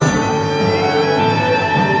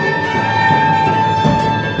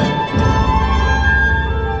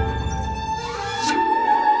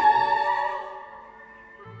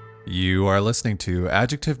listening to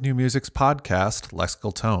Adjective New Music's podcast,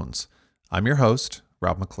 Lexical Tones. I'm your host,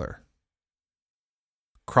 Rob McClure.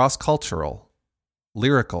 Cross-cultural,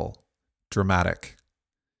 lyrical, dramatic.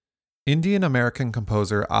 Indian-American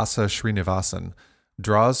composer Asa Srinivasan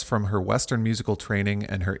draws from her Western musical training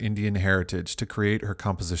and her Indian heritage to create her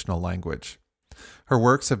compositional language. Her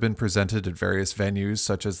works have been presented at various venues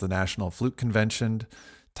such as the National Flute Convention,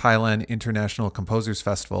 Thailand International Composers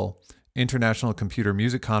Festival, International Computer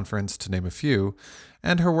Music Conference, to name a few,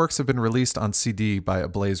 and her works have been released on CD by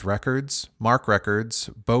Ablaze Records, Mark Records,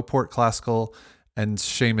 Beauport Classical, and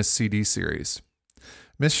Seamus CD Series.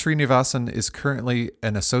 Ms. Srinivasan is currently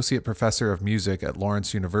an associate professor of music at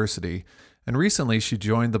Lawrence University, and recently she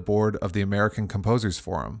joined the board of the American Composers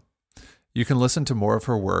Forum. You can listen to more of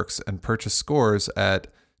her works and purchase scores at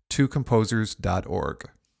twocomposers.org.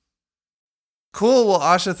 Cool. Well,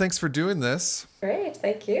 Asha, thanks for doing this. Great.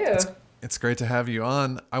 Thank you. It's great to have you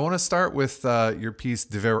on. I want to start with your piece,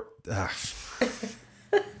 So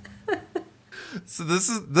this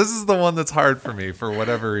is the one that's hard for me for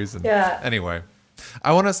whatever reason. Yeah. Anyway,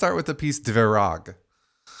 I want to start with the piece Dvirag.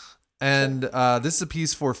 And this is a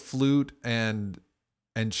piece for flute and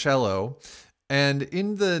cello. And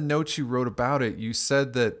in the notes you wrote about it, you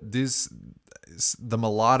said that the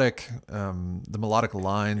melodic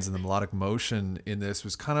lines and the melodic motion in this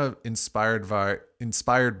was kind of inspired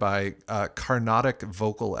by Carnatic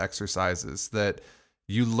vocal exercises that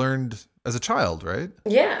you learned as a child, right?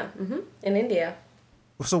 Yeah, in India.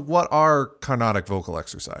 So what are Carnatic vocal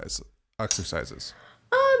exercises? They're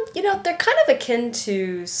kind of akin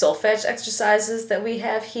to solfege exercises that we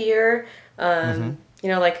have here.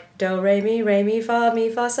 Like do, re, mi,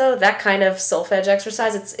 fa, so, that kind of solfege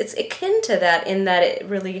exercise. It's akin to that in that it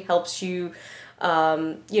really helps you,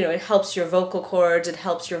 it helps your vocal cords, it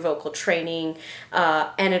helps your vocal training,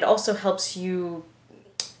 and it also helps you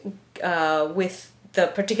with the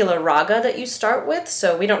particular raga that you start with.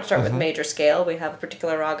 So we don't start with major scale. We have a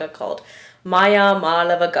particular raga called Maya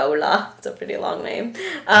Malava Gaula. It's a pretty long name.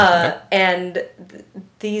 And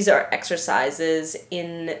these are exercises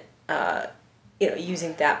in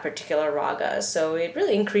using that particular raga. So it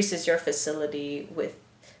really increases your facility with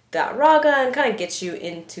that raga and kind of gets you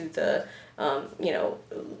into the,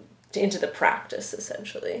 into the practice,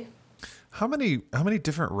 essentially. How many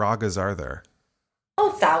different ragas are there? Oh,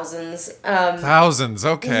 thousands. Thousands,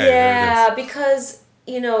 okay. Yeah, because,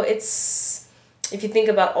 it's, if you think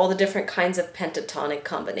about all the different kinds of pentatonic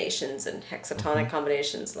combinations and hexatonic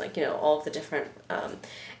combinations, all of the different,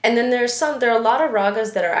 and then there are a lot of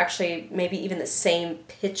ragas that are actually maybe even the same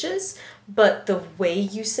pitches, but the way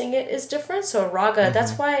you sing it is different. So a raga,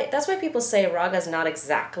 that's why people say a raga is not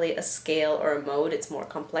exactly a scale or a mode. It's more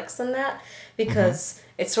complex than that because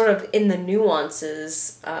it's sort of in the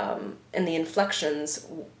nuances and the inflections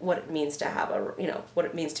what it means to have what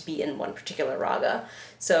it means to be in one particular raga.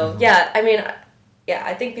 So I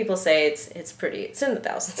think people say it's in the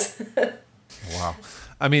thousands. Wow.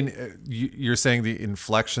 I mean, you're saying the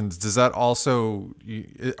inflections. Does that also,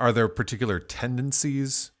 are there particular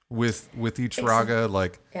tendencies with each raga?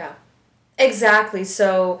 Yeah, exactly.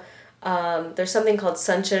 So there's something called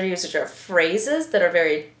sancharis, which are phrases that are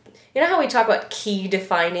very, how we talk about key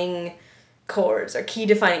defining chords or key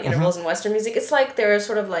defining intervals in Western music? It's like there are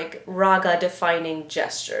sort of like raga defining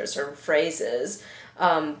gestures or phrases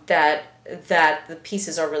that the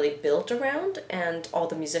pieces are really built around, and all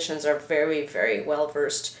the musicians are very, very well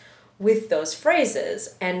versed with those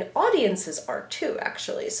phrases, and audiences are too,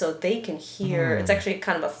 actually, so they can hear. It's actually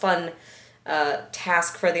kind of a fun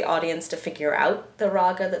task for the audience to figure out the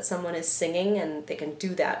raga that someone is singing, and they can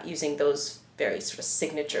do that using those very sort of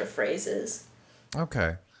signature phrases.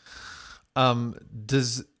 Okay.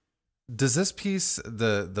 Does this piece,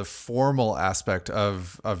 the formal aspect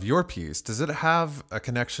of your piece, does it have a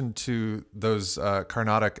connection to those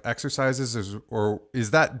Carnatic exercises, or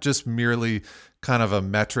is that just merely kind of a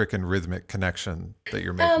metric and rhythmic connection that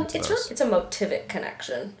you're making to those? It's a motivic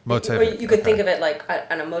connection. Motivic. Or you could think of it like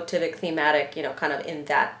on a motivic thematic, kind of in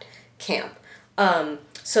that camp.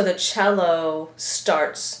 So the cello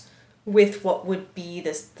starts with what would be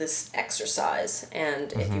this exercise,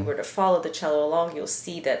 and if you were to follow the cello along, you'll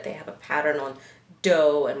see that they have a pattern on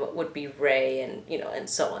do and what would be re, and and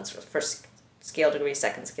so on, sort of first scale degree,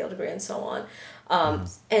 second scale degree, and so on.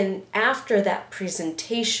 And after that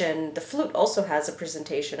presentation, the flute also has a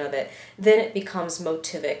presentation of it. Then it becomes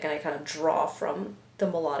motivic, and I kind of draw from the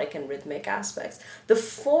melodic and rhythmic aspects. The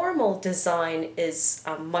formal design is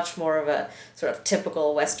much more of a sort of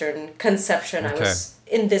typical Western conception. Okay.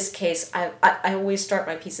 In this case, I always start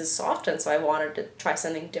my pieces soft, and so I wanted to try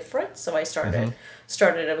something different. So I started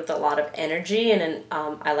it with a lot of energy, and then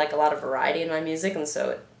I like a lot of variety in my music, and so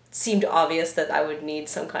it seemed obvious that I would need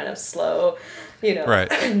some kind of slow,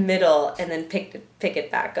 Right. middle, and then pick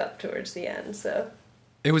it back up towards the end. So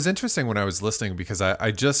It was interesting when I was listening because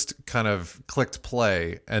I just kind of clicked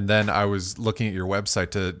play and then I was looking at your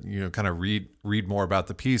website to, kind of read more about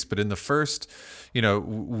the piece. But in the first,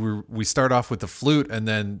 we start off with the flute and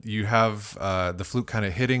then you have the flute kind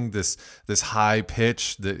of hitting this high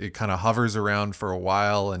pitch that it kind of hovers around for a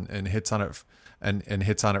while and hits on it and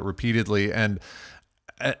hits on it repeatedly. And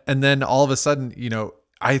then all of a sudden,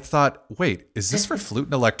 I thought, wait, is this for flute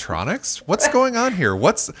and electronics? What's going on here?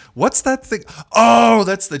 What's that thing? Oh,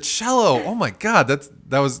 that's the cello. Oh my God,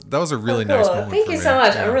 that was a really nice moment. Thank you so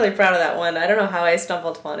much. Yeah. I'm really proud of that one. I don't know how I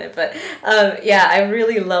stumbled upon it, but I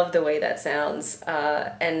really love the way that sounds.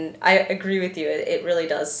 And I agree with you. It really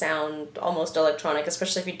does sound almost electronic,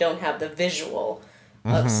 especially if you don't have the visual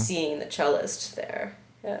of seeing the cellist there.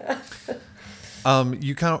 Yeah.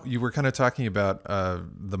 You were kind of talking about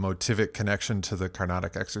the motivic connection to the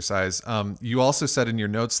Carnatic exercise. You also said in your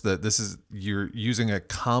notes that you're using a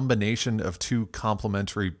combination of two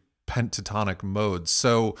complementary pentatonic modes.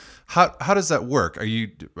 So how does that work? Are you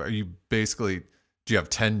basically, do you have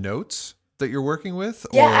 10 notes that you're working with?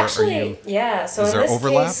 Yeah, actually, yeah. So is in there this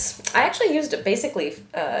overlap? case, I actually used it basically.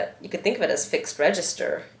 You could think of it as fixed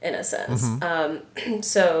register in a sense.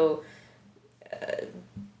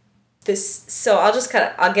 So I'll just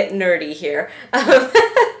I'll get nerdy here.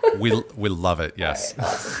 we love it, yes.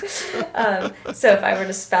 Right, awesome. So if I were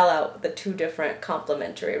to spell out the two different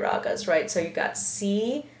complementary ragas, right? So you got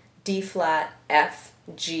C, D flat, F,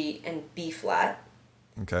 G, and B flat.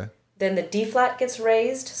 Okay. Then the D flat gets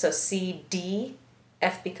raised, so C, D,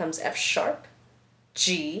 F becomes F sharp,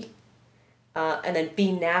 G, and then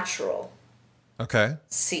B natural. Okay.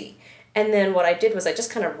 C. And then what I did was I just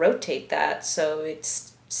kind of rotate that so it's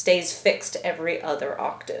stays fixed every other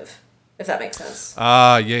octave, if that makes sense.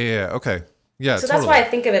 Yeah. Okay. Yeah, so that's why I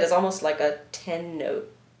think of it as almost like a 10-note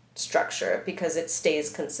structure, because it stays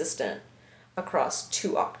consistent across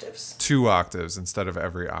 2 octaves. 2 octaves instead of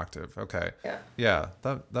every octave. Okay. Yeah. Yeah,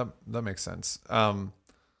 that makes sense. And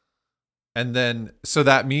then, so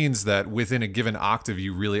that means that within a given octave,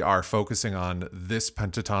 you really are focusing on this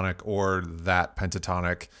pentatonic or that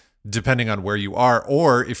pentatonic, depending on where you are,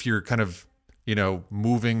 or if you're kind of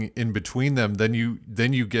moving in between them, then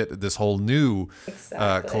you get this whole new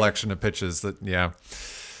collection of pitches that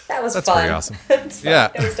that was that's fun. Pretty awesome. Yeah,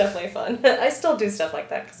 it was definitely fun. I still do stuff like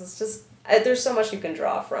that because it's just there's so much you can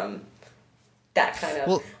draw from that kind of.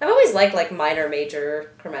 Well, I've always liked like minor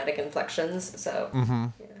major chromatic inflections. So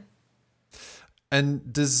yeah.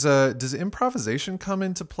 And does improvisation come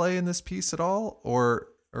into play in this piece at all, or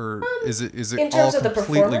is it in terms of the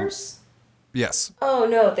performers? Yes. Oh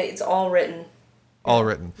no, it's all written. All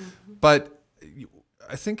written. But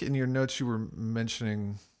I think in your notes you were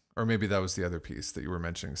mentioning, or maybe that was the other piece that you were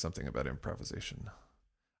mentioning something about improvisation.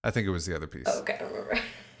 I think it was the other piece. Oh, okay, I don't remember.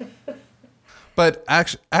 But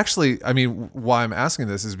actually, I mean, why I'm asking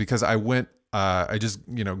this is because I just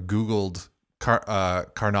Googled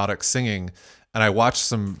Carnatic singing, and I watched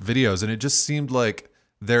some videos, and it just seemed like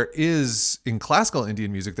there is, in classical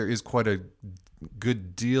Indian music, there is quite a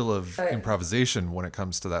good deal of improvisation when it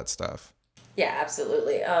comes to that stuff. Yeah,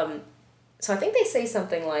 absolutely. So I think they say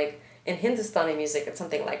something like in Hindustani music, it's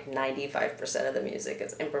something like 95% of the music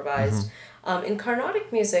is improvised. In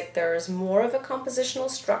Carnatic music, there's more of a compositional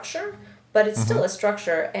structure, but it's still a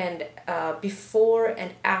structure. And before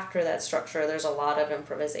and after that structure, there's a lot of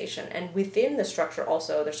improvisation. And within the structure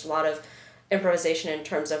also, there's a lot of improvisation in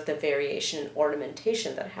terms of the variation and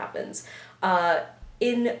ornamentation that happens.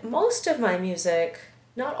 In most of my music,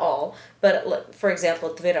 not all, but for example,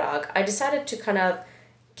 Dvirag, I decided to kind of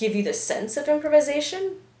give you the sense of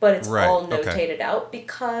improvisation, but it's all notated out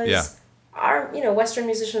because our Western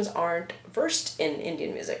musicians aren't versed in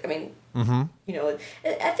Indian music. I mean,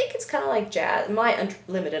 I think it's kind of like jazz, my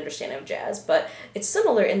limited understanding of jazz, but it's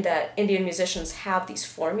similar in that Indian musicians have these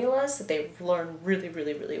formulas that they learn really,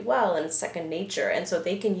 really, really well, and it's second nature, and so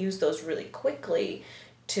they can use those really quickly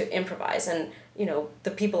to improvise. And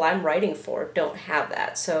the people I'm writing for don't have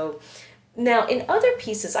that. So now in other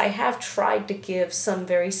pieces I have tried to give some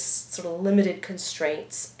very sort of limited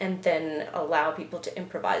constraints and then allow people to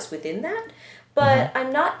improvise within that, but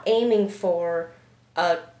I'm not aiming for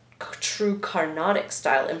a true Carnatic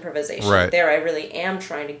style improvisation. There I really am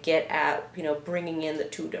trying to get at bringing in the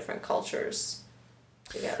two different cultures.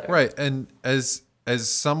 together. Right. And as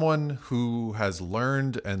someone who has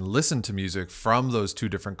learned and listened to music from those two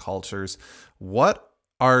different cultures, what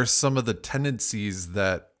are some of the tendencies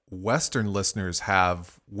that Western listeners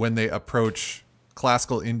have when they approach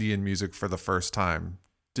classical Indian music for the first time?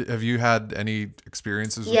 Have you had any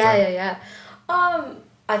experiences with Yeah, that? yeah, yeah.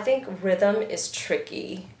 I think rhythm is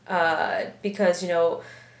tricky because,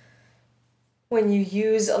 when you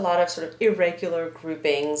use a lot of sort of irregular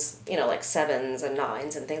groupings, like sevens and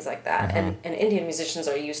nines and things like that, Mm-hmm. and Indian musicians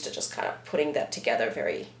are used to just kind of putting that together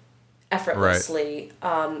very Right. effortlessly.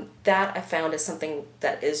 That I found is something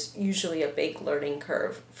that is usually a big learning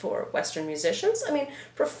curve for Western musicians. I mean,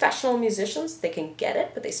 professional musicians, they can get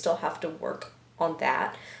it, but they still have to work on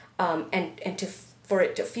that, and for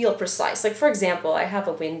it to feel precise. Like for example, I have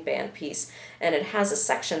a wind band piece, and it has a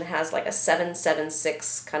section that has like a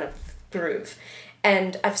 7-7-6 kind of groove.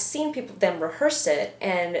 And I've seen people then rehearse it,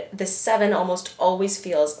 and the seven almost always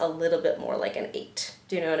feels a little bit more like an eight.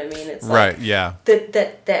 Do you know what I mean? It's like Right. Yeah.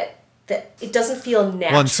 that it doesn't feel One,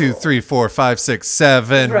 two, natural. three, four, five, six,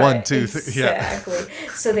 seven. One, Right, two, three. Yeah. exactly.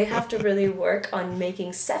 So they have to really work on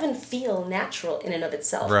making seven feel natural in and of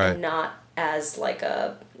itself, Right. and not as like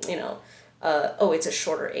a, oh, it's a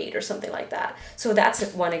shorter eight or something like that. So that's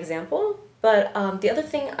one example. But the other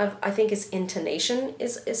thing I think is intonation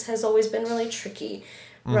is has always been really tricky,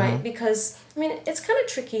 right? Mm-hmm. Because I mean it's kind of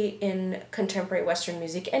tricky in contemporary Western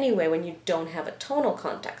music anyway when you don't have a tonal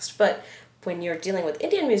context. But when you're dealing with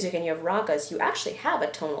Indian music and you have ragas, you actually have a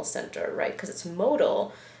tonal center, right? Because it's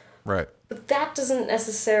modal. Right. But that doesn't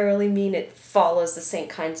necessarily mean it follows the same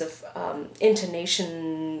kinds of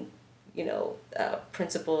intonation,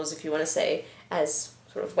 principles, if you want to say, as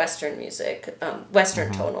sort of Western music, Western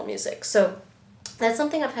Mm-hmm. tonal music. So that's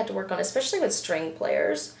something I've had to work on, especially with string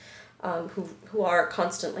players, who are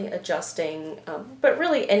constantly adjusting. But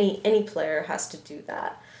really, any player has to do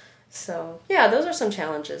that. So yeah, those are some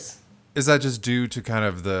challenges. Is that just due to kind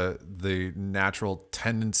of the natural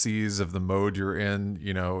tendencies of the mode you're in?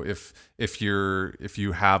 If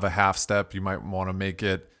you have a half step, you might want to make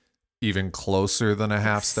it even closer than a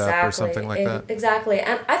half step or something like that. Exactly.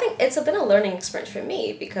 And I think been a learning experience for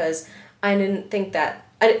me because I didn't think that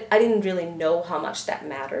I didn't really know how much that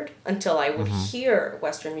mattered until I would Mm-hmm. hear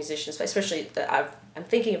Western musicians, especially I'm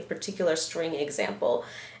thinking of a particular string example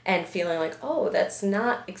and feeling like, oh, that's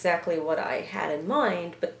not exactly what I had in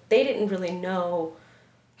mind, but they didn't really know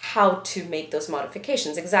how to make those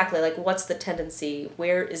modifications exactly, like what's the tendency,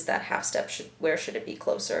 where is that half step, where should it be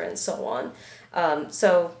closer, and so on.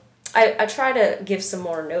 So I try to give some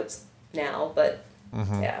more notes now, but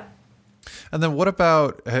Mm-hmm. yeah. And then what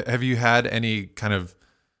about have you had any kind of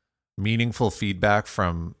meaningful feedback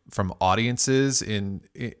from audiences in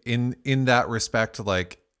that respect?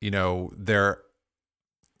 Like, they're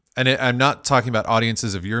I'm not talking about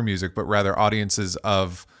audiences of your music, but rather audiences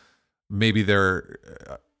of maybe they're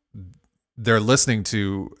listening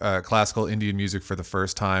to classical Indian music for the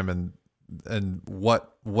first time, and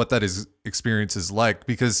what that is experience is like.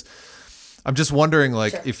 Because I'm just wondering,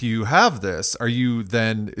 like, Sure. if you have this, are you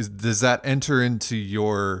then does that enter into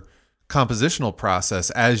your compositional process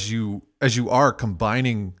as you are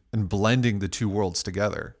combining and blending the two worlds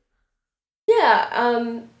together?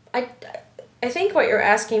 Yeah, I think what you're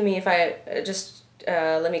asking me, if I just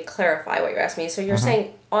let me clarify what you're asking me. So you're Mm-hmm.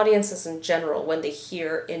 saying audiences in general, when they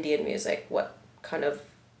hear Indian music, what kind of,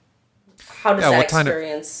 how does Yeah, that what kind of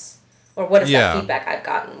experience, or what is that yeah, feedback I've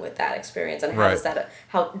gotten with that experience, and how right. does that,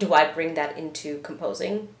 how do I bring that into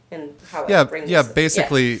composing, and how I Yeah, bring yeah, this, yeah.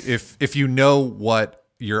 basically if you know what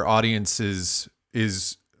your audience is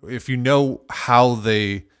if you know how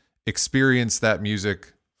they experience that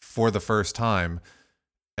music for the first time,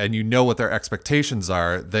 and you know what their expectations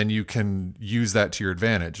are, then you can use that to your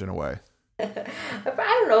advantage in a way. But I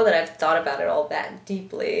don't know that I've thought about it all that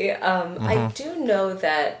deeply. I Mm-hmm. do know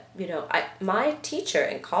that my teacher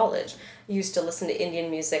in college used to listen to Indian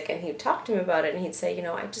music, and he'd talk to me about it, and he'd say,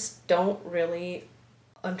 I just don't really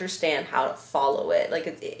understand how to follow it. Like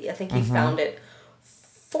I think he Mm-hmm. found it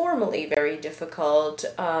formally very difficult.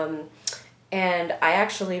 And I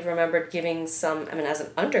actually remembered giving some, I mean, as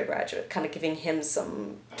an undergraduate, kind of giving him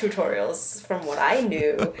some tutorials from what I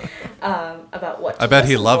knew about what I to bet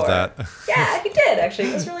he listen loved for. that. Yeah, he did actually.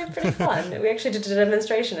 It was really pretty fun. We actually did a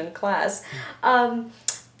demonstration in class.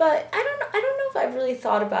 But I don't know if I've really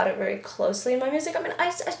thought about it very closely in my music. I mean,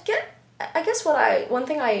 I guess one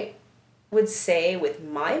thing I would say with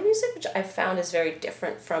my music, which I found is very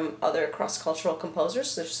different from other cross cultural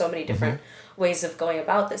composers. There's so many Mm-hmm. different ways of going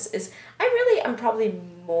about this. Is I really am probably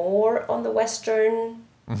more on the Western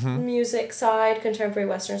music side, contemporary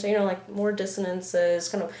Western, so, like more dissonances,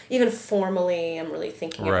 kind of even formally, I'm really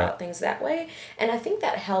thinking Right. about things that way. And I think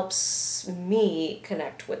that helps me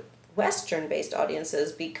connect with Western based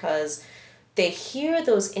audiences because they hear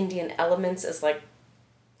those Indian elements as like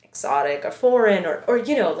exotic or foreign or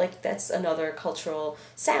like that's another cultural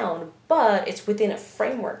sound, but it's within a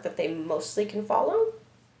framework that they mostly can follow.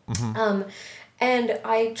 Um, and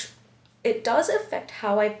it does affect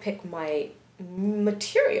how I pick my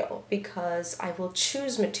material because I will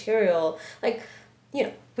choose material like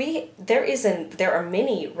there are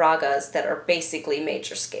many ragas that are basically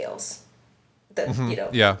major scales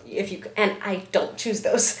that Yeah. if you and I don't choose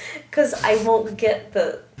those because I won't get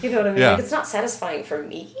the what I mean, Yeah. like it's not satisfying for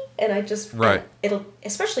me, and I just Right. and it'll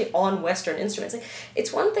especially on Western instruments, like,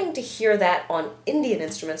 it's one thing to hear that on Indian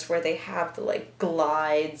instruments where they have the like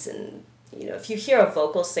glides and if you hear a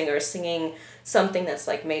vocal singer singing something that's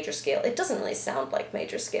like major scale, it doesn't really sound like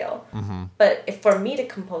major scale. But if for me to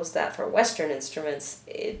compose that for Western instruments,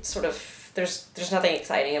 it sort of there's nothing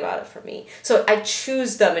exciting about it for me. So I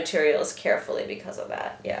choose the materials carefully because of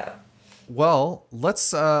that. Yeah. Well,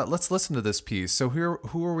 let's listen to this piece. So here,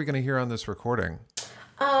 who are we going to hear on this recording?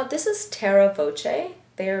 This is Terra Voce.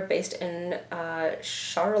 They are based in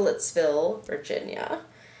Charlottesville, Virginia.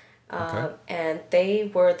 Okay. And they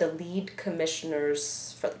were the lead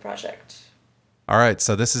commissioners for the project. All right.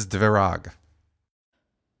 So this is Dvirag.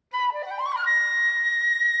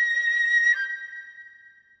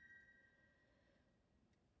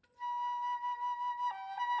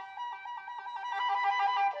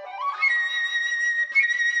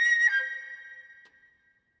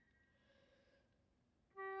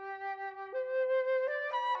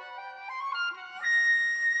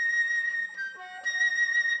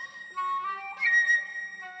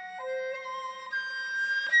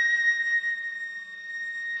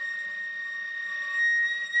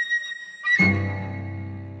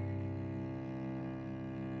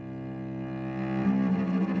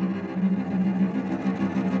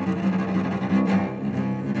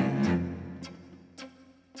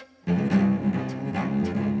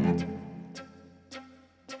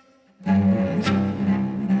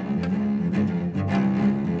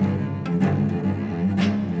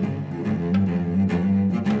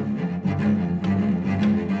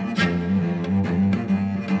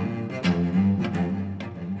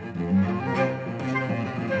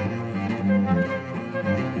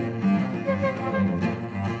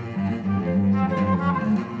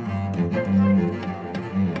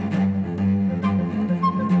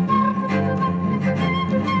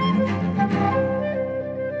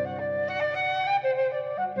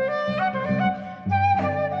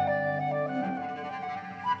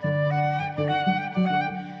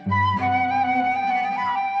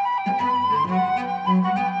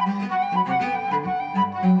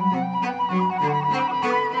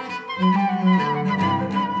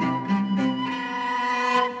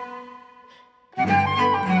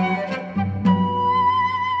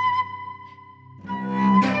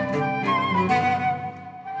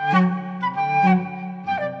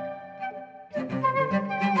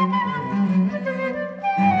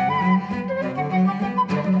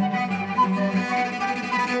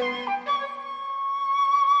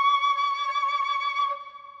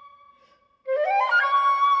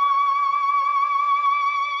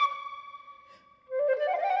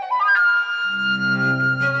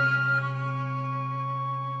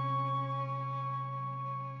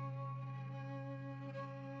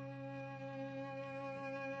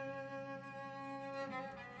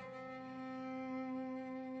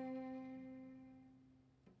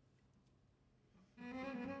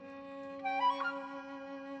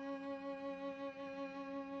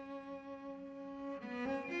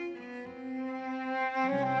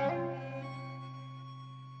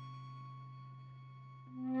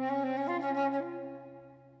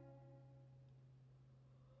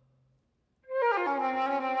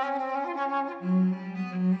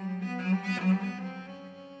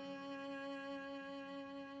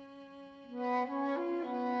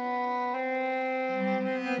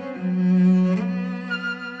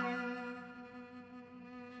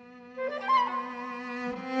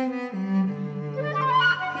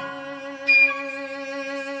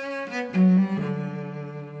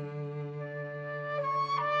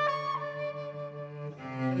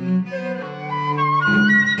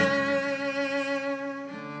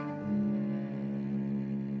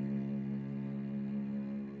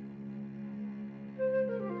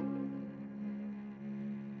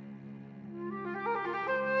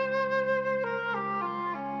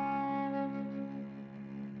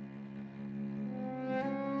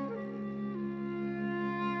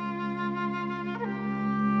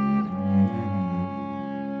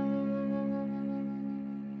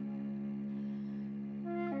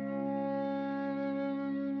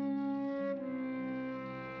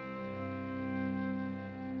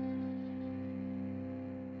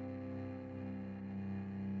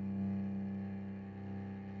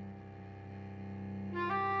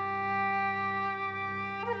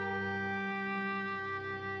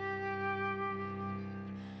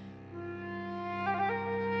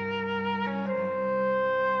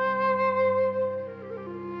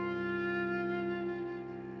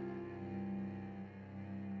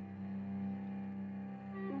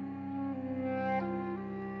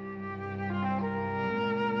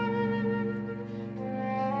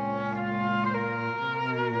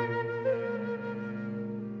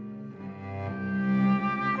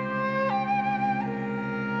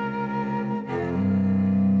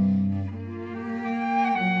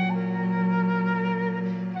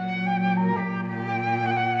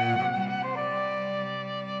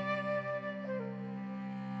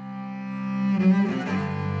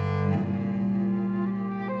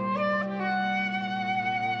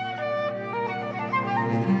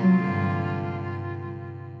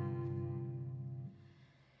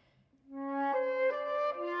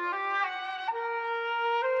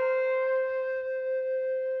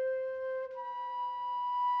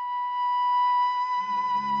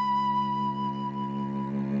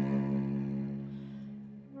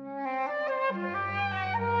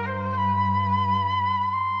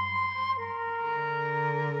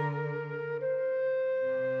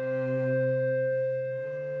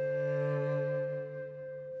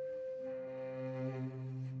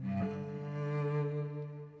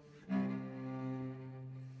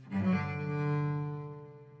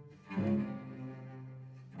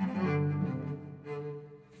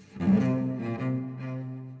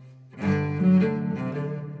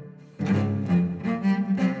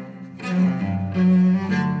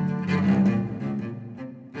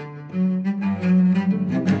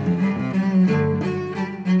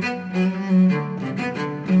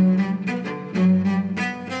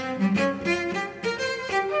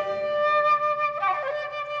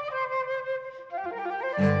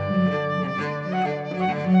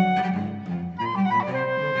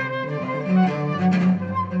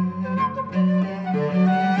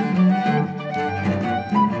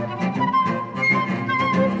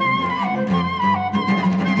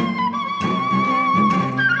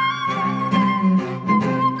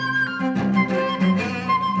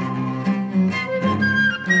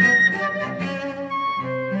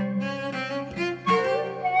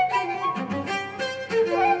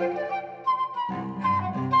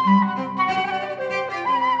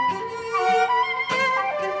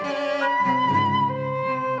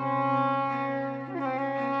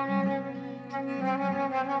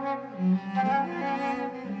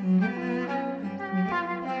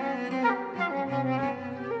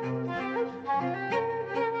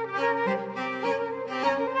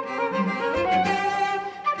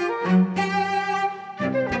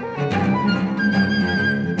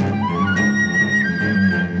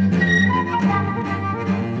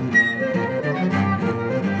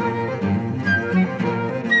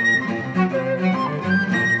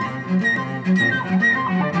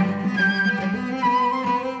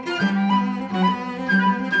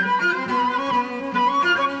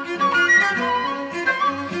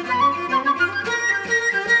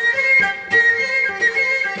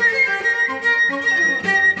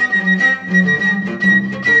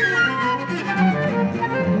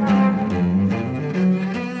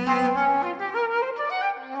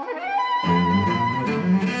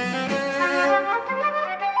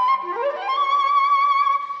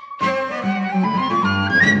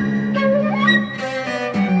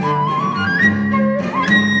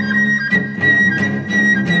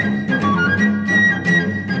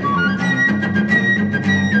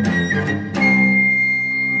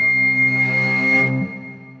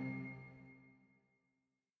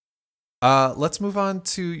 Let's move on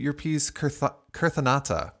to your piece,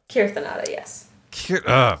 Kirthanata. Kirthanata, yes.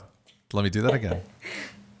 Let me do that again.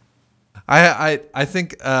 I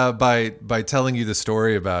think by telling you the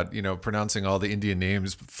story about pronouncing all the Indian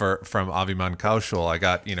names from Aviman Kaushal, I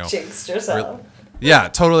got Jinxed yourself. yeah,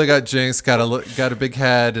 totally got jinxed. Got a big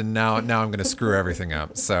head, and now I'm gonna screw everything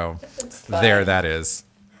up. So there, that is.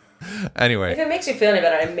 Anyway, if it makes you feel any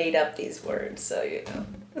better, I made up these words, so you know.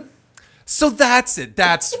 So that's it.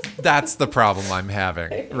 That's the problem I'm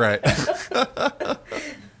having, right?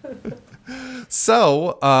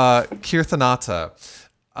 So, Kirthanata,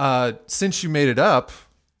 since you made it up,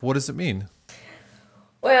 what does it mean?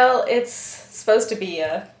 Well, it's supposed to be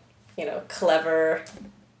a, clever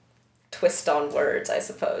twist on words, I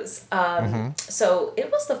suppose. So it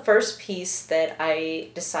was the first piece that I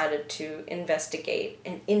decided to investigate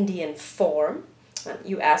an Indian form.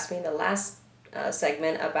 You asked me in the last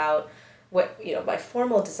segment about what by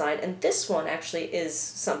formal design, and this one actually is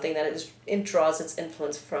something that draws its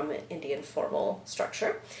influence from an Indian formal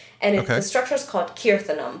structure, and the structure is called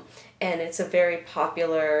Kirthanam, and it's a very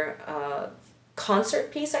popular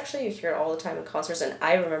concert piece. Actually, you hear it all the time in concerts, and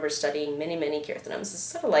I remember studying many Kirthanams. It's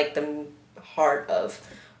sort of like the heart of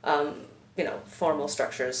formal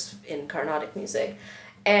structures in Carnatic music,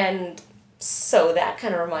 and so that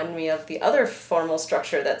kind of reminded me of the other formal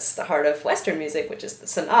structure that's the heart of Western music, which is the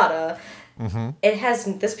sonata.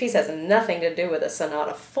 This piece has nothing to do with a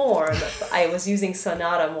sonata form. I was using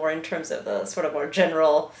sonata more in terms of the sort of more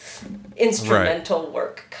general instrumental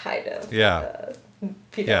work kind of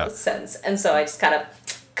sense, and so I just kind of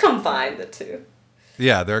combined the two.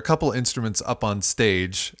 Yeah, there are a couple instruments up on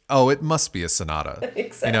stage. Oh, it must be a sonata.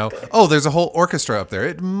 Exactly. Oh, there's a whole orchestra up there.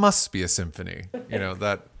 It must be a symphony.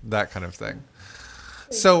 That kind of thing.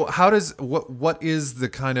 So what is the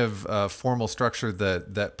kind of formal structure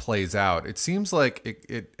that plays out? It seems like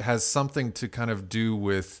it has something to kind of do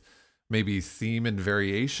with maybe theme and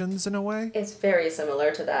variations in a way? It's very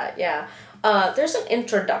similar to that, yeah. There's an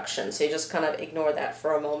introduction, so you just kind of ignore that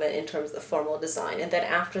for a moment in terms of the formal design. And then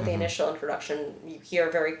after the initial introduction, you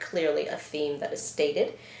hear very clearly a theme that is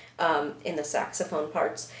stated in the saxophone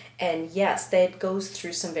parts. And yes, that goes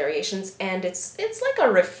through some variations, and it's like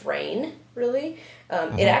a refrain, really.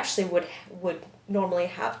 It actually would normally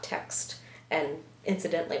have text. And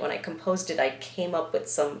incidentally, when I composed it, I came up with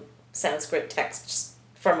some Sanskrit texts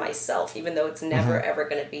for myself, even though it's never ever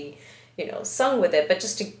going to be, sung with it, but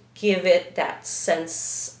just to give it that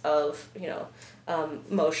sense of,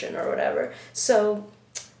 motion or whatever. So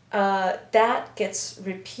that gets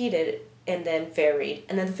repeated and then varied,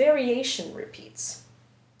 and then the variation repeats.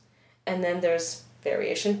 And then there's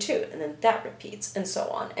variation 2, and then that repeats, and so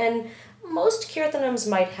on. And most kirtanams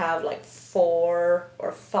might have like 4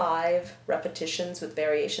 or 5 repetitions with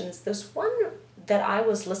variations. There's one that I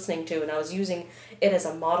was listening to, and I was using it as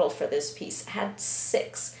a model for this piece, had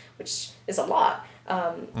 6, which is a lot,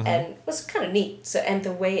 and was kind of neat. So, and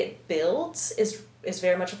the way it builds is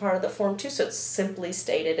very much a part of the form too. So it's simply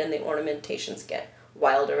stated, and the ornamentations get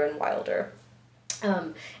wilder and wilder,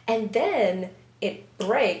 and then it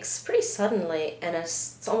breaks pretty suddenly, and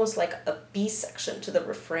it's almost like a B section to the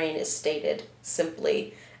refrain is stated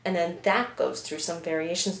simply, and then that goes through some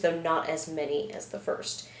variations, though not as many as the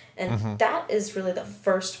first. And that is really the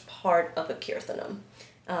first part of a kirtanam.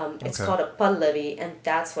 It's called a pallavi, and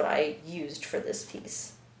that's what I used for this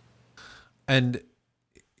piece. And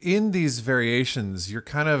in these variations, you're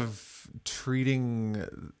kind of treating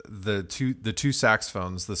the two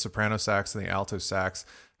saxophones, the soprano sax and the alto sax,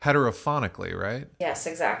 heterophonically, right? Yes,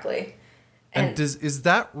 exactly. And is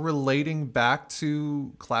that relating back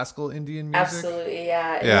to classical Indian music? Absolutely,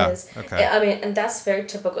 yeah, it is. Okay. I mean, and that's very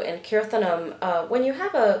typical in kirtanam. When you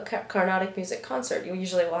have a Carnatic music concert, you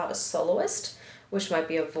usually will have a soloist, which might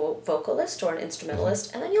be a vocalist or an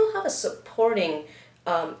instrumentalist, and then you'll have a supporting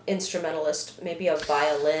instrumentalist, maybe a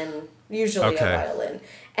violin, usually a violin.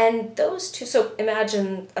 And those two, so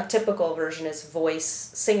imagine a typical version is voice,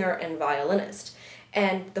 singer, and violinist.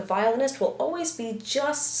 And the violinist will always be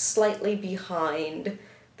just slightly behind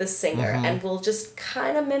the singer and will just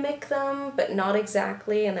kind of mimic them, but not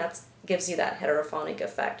exactly, and that gives you that heterophonic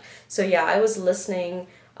effect. So yeah, I was listening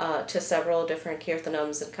to several different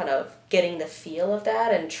kirtanams and kind of getting the feel of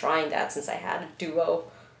that and trying that since I had a duo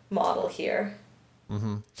model here.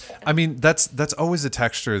 I mean, that's always a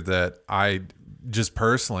texture that I just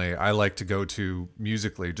personally I like to go to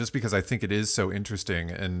musically, just because I think it is so interesting,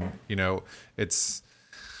 and it's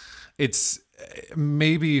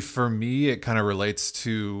maybe for me it kind of relates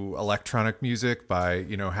to electronic music by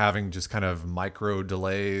having just kind of micro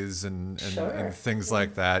delays and things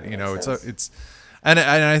like that. It's And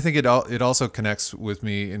I think it also connects with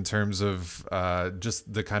me in terms of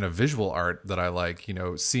just the kind of visual art that I like. You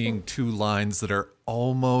know, seeing two lines that are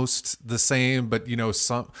almost the same, but you know,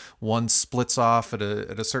 some one splits off at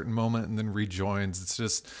a certain moment and then rejoins. It's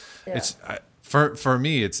just Yeah. it's for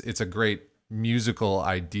me, it's a great musical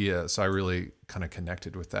idea. So I really kind of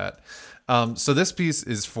connected with that. So this piece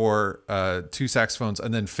is for two saxophones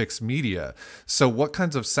and then fixed media. So what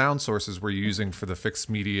kinds of sound sources were you using for the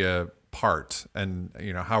fixed media part? And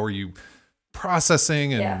you know, how are you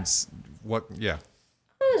processing Yeah. and what? Yeah.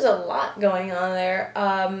 There's a lot going on there.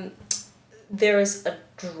 There is a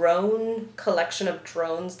drone collection of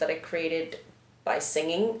drones that I created by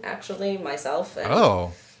singing, actually, myself, and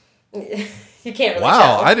Oh, you can't really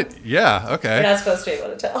wow. I tell. did. Yeah. You're Okay. not supposed to be able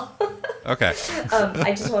to tell. Okay.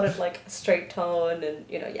 I just wanted like a straight tone, and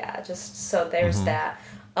yeah, just so there's that.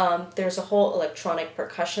 There's a whole electronic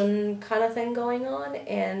percussion kind of thing going on,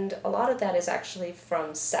 and a lot of that is actually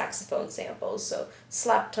from saxophone samples. So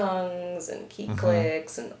slap tongues and key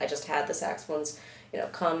clicks, and I just had the saxophones,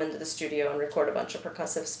 come into the studio and record a bunch of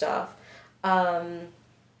percussive stuff.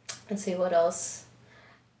 Let's see what else.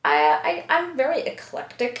 I'm very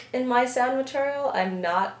eclectic in my sound material. I'm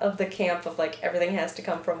not of the camp of like everything has to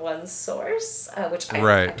come from one source, which I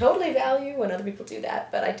Right. totally value when other people do that,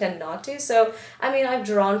 but I tend not to. So, I mean, I've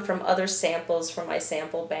drawn from other samples from my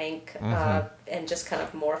sample bank and just kind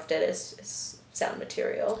of morphed it as sound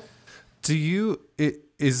material. Do you?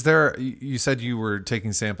 Is there? You said you were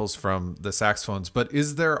taking samples from the saxophones, but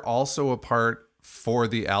is there also a part for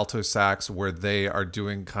the alto sax where they are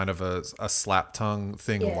doing kind of a slap tongue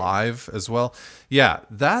thing Yeah. live as well? Yeah,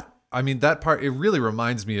 that. I mean, that part, it really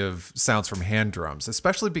reminds me of sounds from hand drums,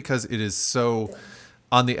 especially because it is so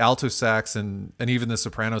on the alto sax and even the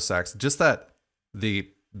soprano sax, just that the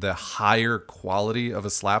higher quality of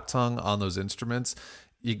a slap tongue on those instruments,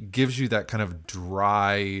 it gives you that kind of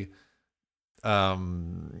dry,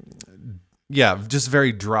 um yeah, just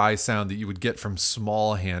very dry sound that you would get from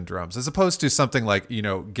small hand drums, as opposed to something like, you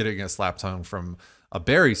know, getting a slap tongue from a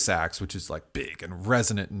Barry sax, which is like big and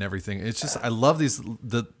resonant and everything. It's just, I love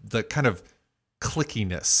the kind of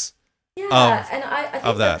clickiness Yeah, of and I of think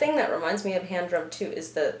the that. thing that reminds me of hand drum too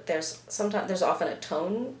is that there's often a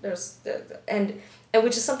tone and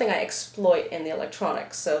which is something I exploit in the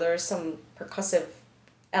electronics. So there's some percussive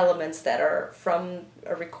elements that are from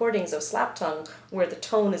recordings of slap tongue where the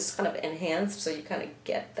tone is kind of enhanced, so you kind of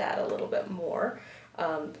get that a little bit more.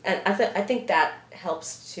 And I think that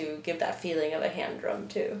helps to give that feeling of a hand drum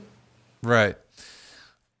too. Right.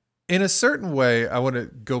 In a certain way, I want to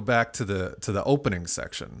go back to the opening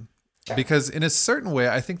section, Sure. because in a certain way,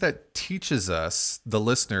 I think that teaches us, the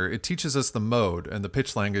listener, it teaches us the mode and the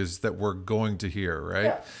pitch language that we're going to hear, right?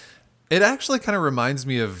 Yeah. It actually kind of reminds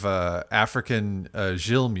me of African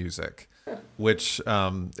Gil music, which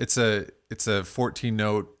it's a 14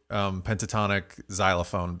 note pentatonic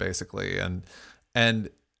xylophone basically, and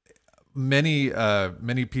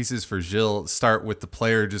many pieces for Gil start with the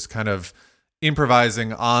player just kind of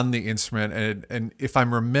improvising on the instrument, and if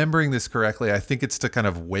I'm remembering this correctly, I think it's to kind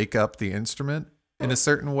of wake up the instrument in a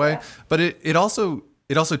certain way, Yeah. but it also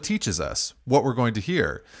teaches us what we're going to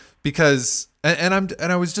hear, because and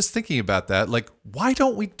I was just thinking about that, like, why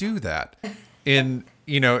don't we do that in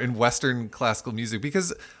Western classical music?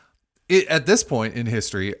 Because at this point in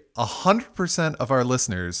history, 100% of our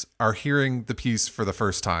listeners are hearing the piece for the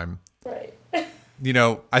first time. Right.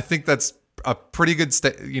 I think that's a pretty good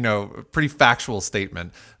pretty factual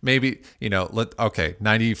statement. Maybe, okay,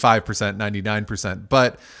 95%, 99%,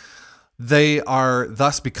 but they are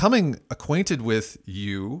thus becoming acquainted with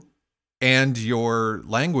you and your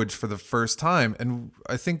language for the first time. And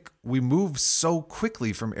I think we move so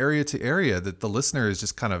quickly from area to area that the listener is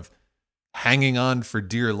just kind of hanging on for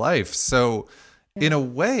dear life. So in a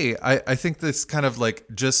way, I think this kind of like,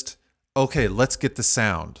 just, okay, let's get the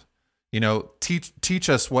sound, teach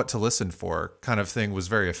us what to listen for kind of thing was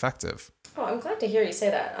very effective. Oh, I'm glad to hear you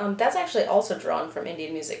say that. That's actually also drawn from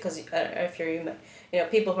Indian music because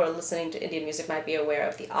if people who are listening to Indian music might be aware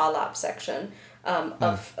of the alap section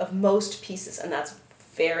of most pieces, and that's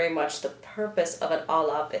very much the purpose of an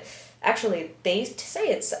alap. Actually, they say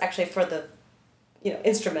it's actually for the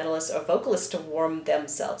instrumentalists or vocalists to warm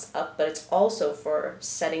themselves up, but it's also for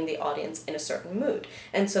setting the audience in a certain mood.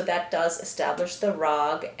 And so that does establish the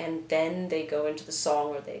rag, and then they go into the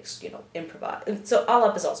song where they improvise. So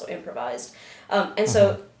alap is also improvised, and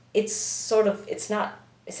so it's not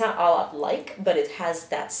alap like, but it has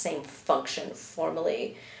that same function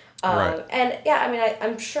formally. Right. And yeah, I mean,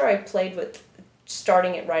 I'm sure I played with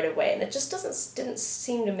starting it right away, and it just didn't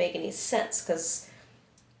seem to make any sense because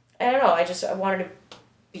I don't know. I wanted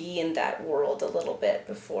to be in that world a little bit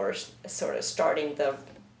before sort of starting the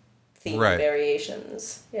theme Right.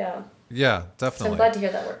 variations. Yeah. Yeah, So definitely. I'm glad to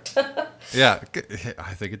hear that worked. Yeah,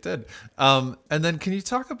 I think it did. And then can you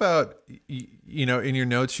talk about, in your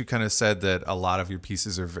notes, you kind of said that a lot of your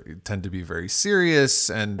pieces tend to be very serious,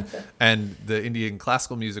 and the Indian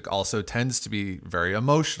classical music also tends to be very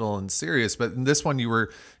emotional and serious. But in this one,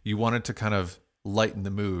 you wanted to kind of lighten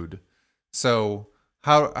the mood. So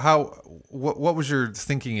what was your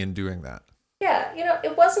thinking in doing that? Yeah,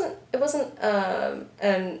 it wasn't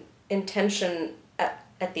an intention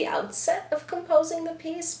at the outset of composing the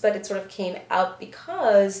piece, but it sort of came out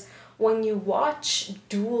because when you watch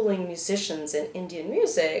dueling musicians in Indian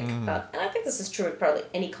music, and I think this is true in probably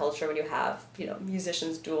any culture when you have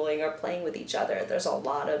musicians dueling or playing with each other, there's a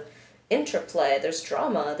lot of interplay. There's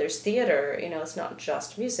drama. There's theater. It's not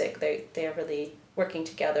just music. They're really working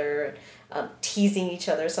together, teasing each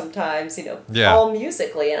other sometimes, Yeah. all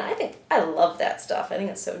musically. And I love that stuff. I think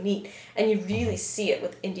it's so neat. And you really see it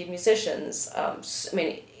with Indian musicians. I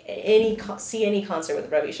mean, see any concert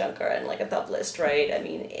with Ravi Shankar and like a tablaist, right? I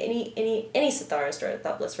mean, any sitarist or a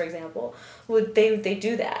tablaist, for example, they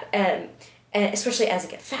do that. And especially as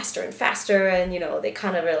it gets faster and faster, and they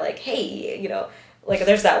kind of are like, hey, like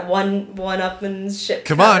there's that one-upmanship.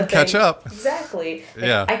 Come kind on, of thing. catch up. Exactly. Like,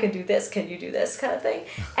 Yeah. I can do this. Can you do this? Kind of thing.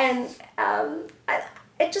 And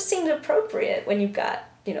it just seemed appropriate when you've got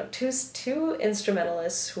two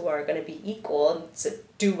instrumentalists who are going to be equal. It's a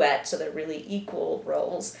duet, so they're really equal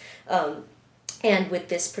roles. And with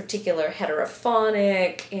this particular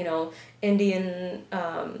heterophonic, Indian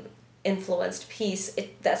influenced piece,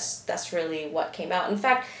 that's really what came out. In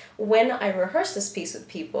fact, when I rehearse this piece with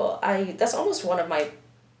people, that's almost one of my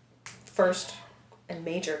first and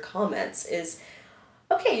major comments is,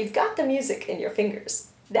 okay, you've got the music in your fingers.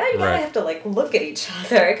 Now you gotta Right. have to like look at each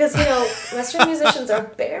other because Western musicians are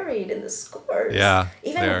buried in the scores. Yeah,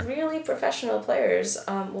 Even they're- really professional players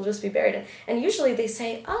will just be buried in, and usually they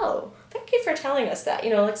say, "Oh, thank you for telling us that."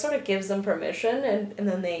 Like sort of gives them permission, and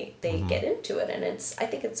then they get into it, and I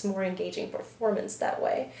think it's more engaging performance that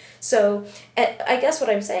way. So I guess what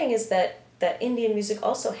I'm saying is that Indian music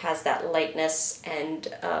also has that lightness and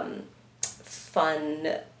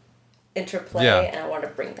fun interplay, Yeah. and I want to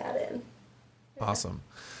bring that in. Awesome.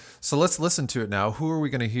 So let's listen to it now. Who are we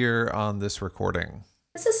going to hear on this recording?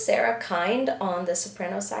 This is Sarah Kind on the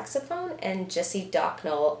soprano saxophone and Jesse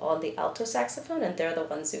Docknell on the alto saxophone, and they're the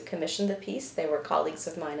ones who commissioned the piece. They were colleagues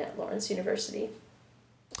of mine at Lawrence University.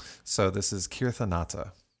 So this is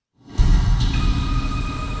Kirthanata.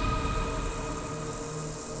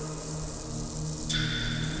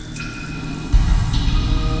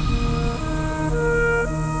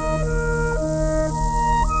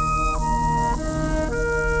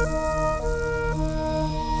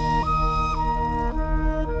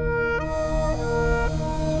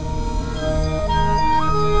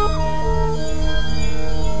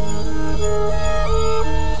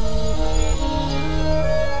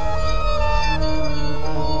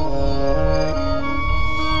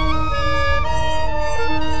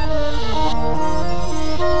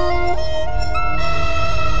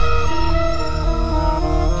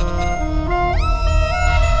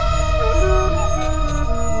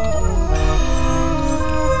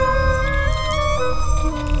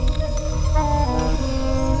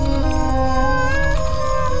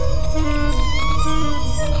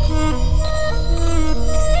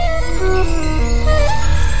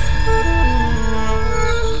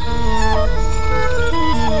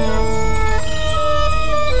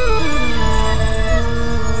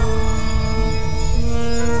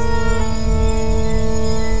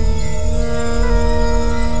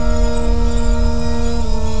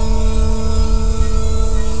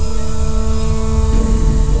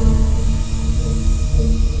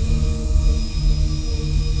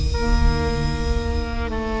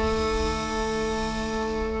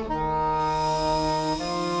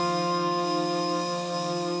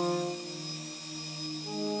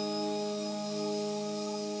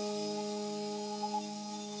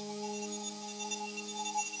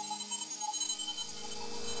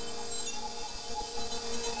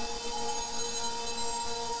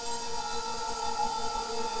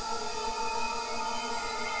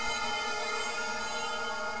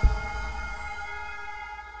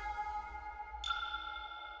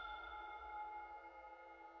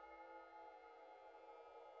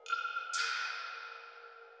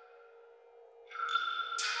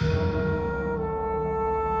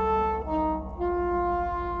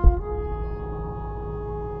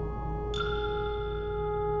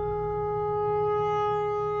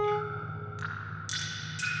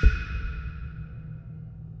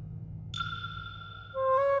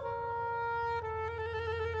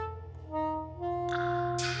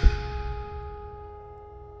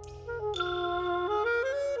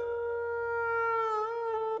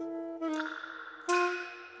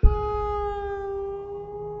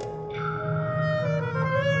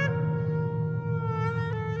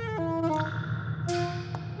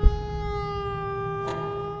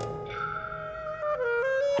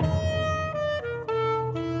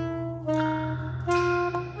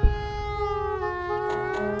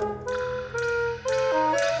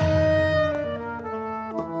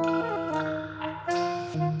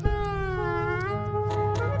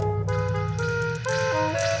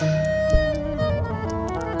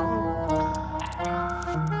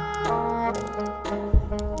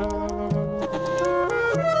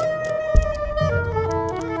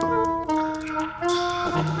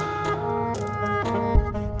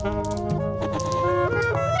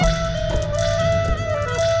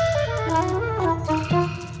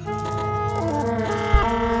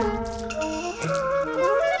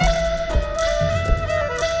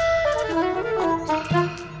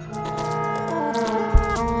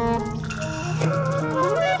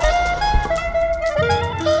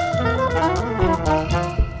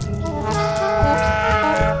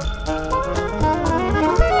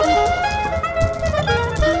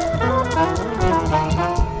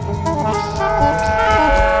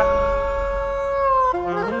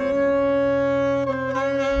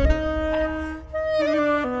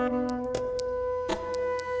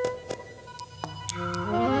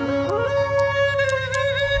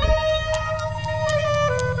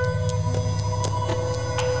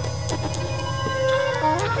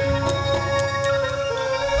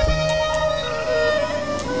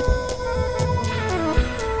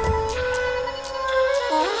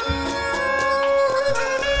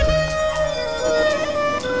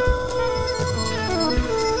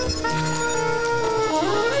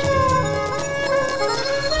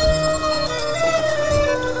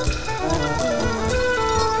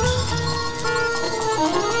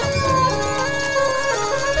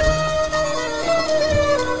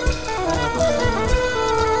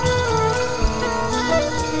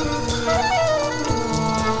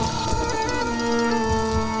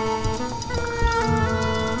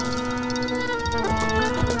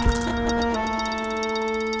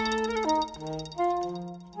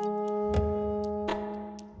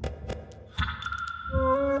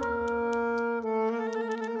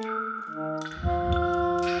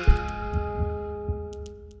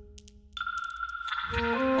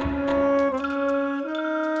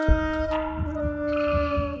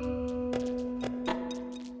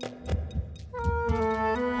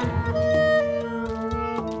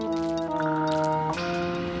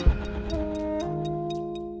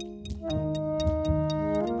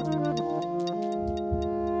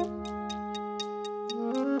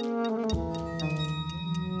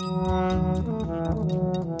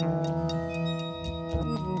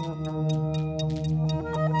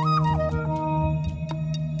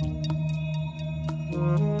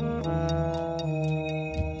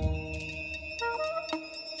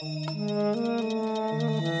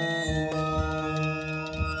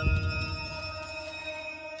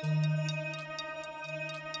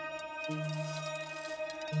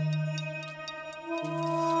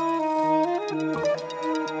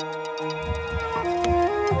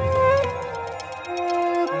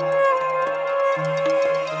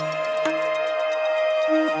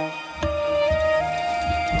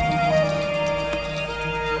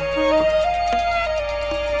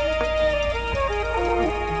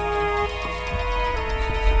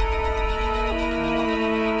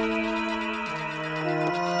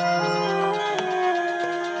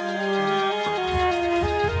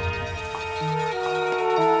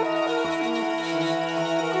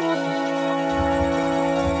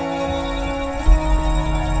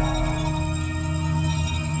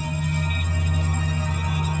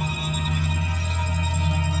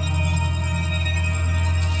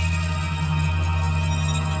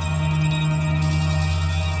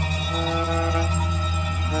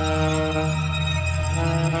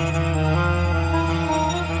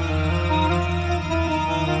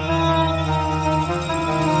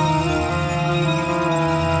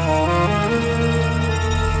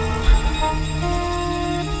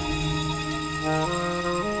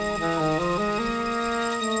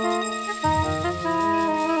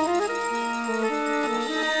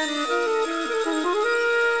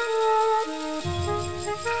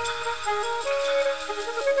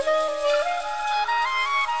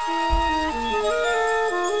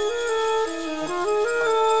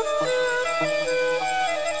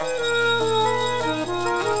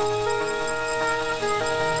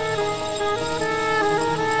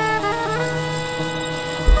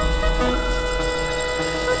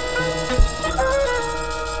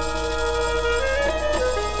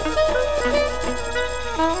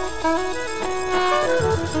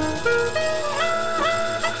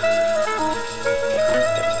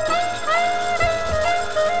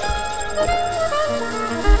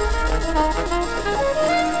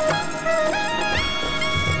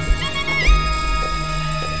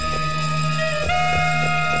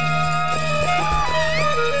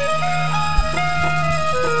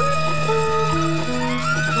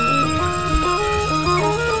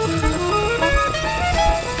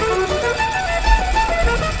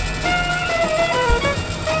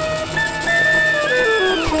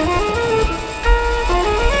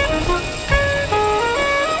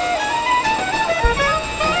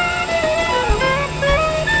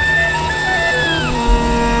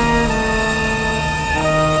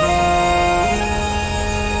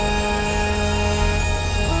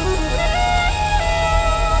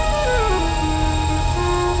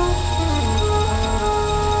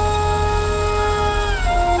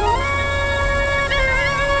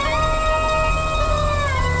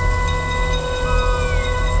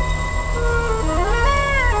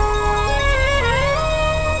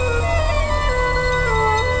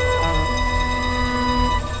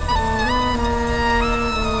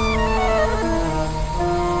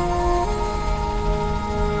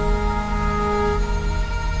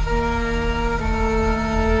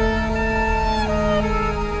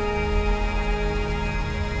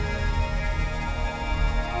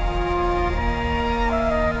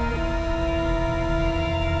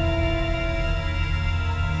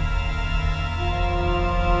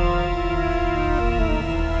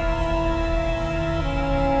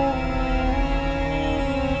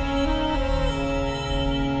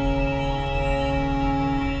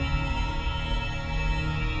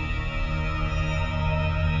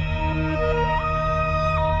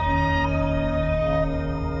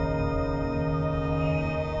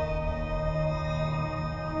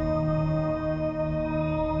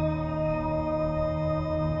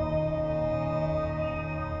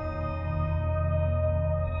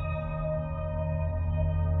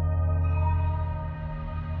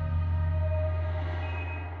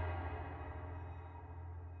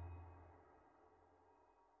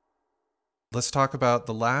 let's talk about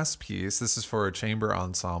the last piece. This is for a chamber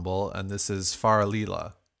ensemble, and this is Far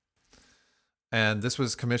Lila. And this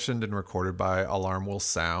was commissioned and recorded by Alarm Will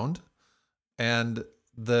Sound. And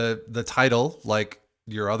the title, like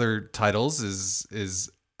your other titles,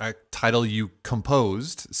 is a title you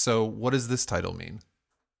composed. So what does this title mean?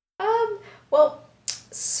 Well,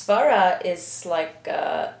 svara is like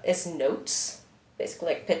is notes, basically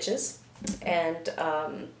like pitches, and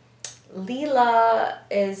lila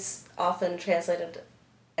is often translated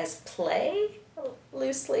as play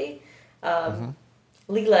loosely.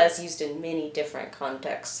 Lila is used in many different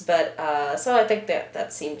contexts, but so I think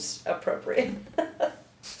that seems appropriate.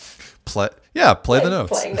 Play the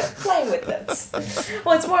notes. Playing with notes.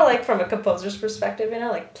 Well, it's more like from a composer's perspective,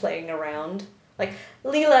 like playing around. Like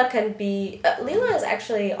Lila can be. Lila is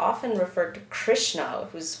actually often referred to Krishna,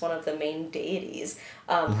 who's one of the main deities,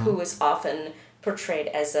 who is often portrayed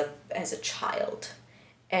as a child,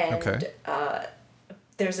 and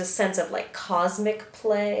there's a sense of like cosmic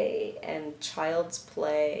play and child's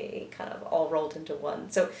play, kind of all rolled into one.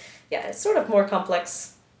 So yeah, it's sort of more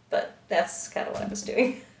complex, but that's kind of what I was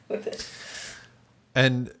doing with it.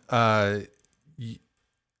 And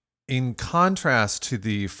in contrast to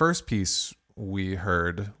the first piece we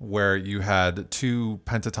heard, where you had two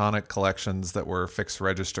pentatonic collections that were fixed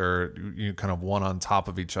register, you kind of one on top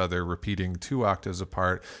of each other, repeating 2 octaves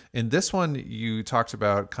apart. In this one, you talked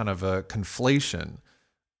about kind of a conflation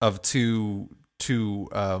of two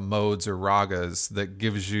modes or ragas that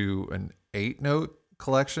gives you an 8-note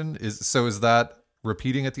collection. Is that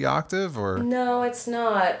repeating at the octave, or no? It's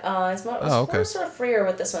not. It's more, more sort of freer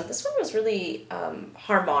with this one. This one was really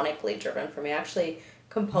harmonically driven for me. I actually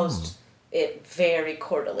composed it very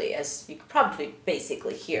chordally, as you could probably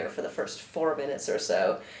basically hear for the first 4 minutes or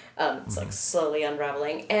so. It's like slowly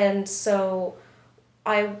unraveling, and so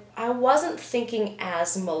I wasn't thinking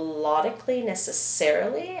as melodically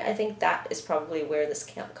necessarily. I think that is probably where this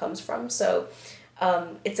comes from. So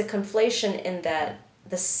it's a conflation in that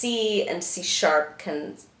the C and C sharp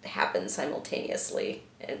can happen simultaneously.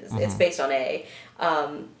 It's based on A,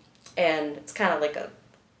 and it's kind of like a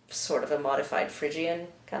sort of a modified Phrygian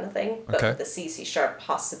kind of thing, but with the C sharp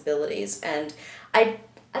possibilities. And I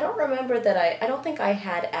don't remember that I don't think I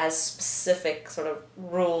had as specific sort of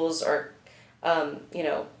rules or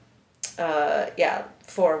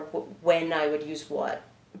for when I would use what,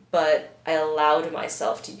 but I allowed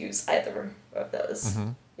myself to use either of those.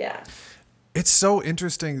 Yeah. It's so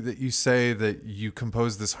interesting that you say that you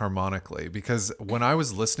compose this harmonically, because when I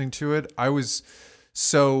was listening to it, I was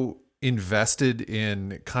so invested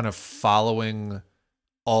in kind of following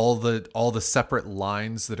all the separate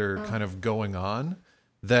lines that are kind of going on,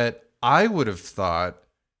 that I would have thought,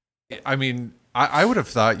 I would have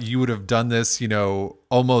thought you would have done this,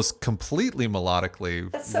 almost completely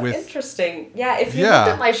melodically. That's so interesting. Yeah, if you looked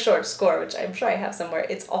at my short score, which I'm sure I have somewhere,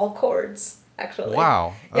 it's all chords, actually.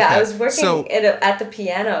 Wow. Okay. Yeah, I was working at the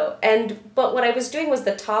piano, but what I was doing was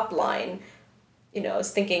the top line. I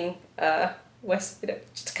was thinking,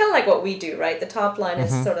 just kind of like what we do, right? The top line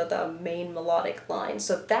is sort of the main melodic line,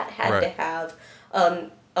 so that had to have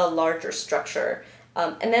a larger structure.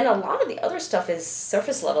 And then a lot of the other stuff is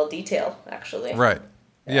surface level detail, actually. Right.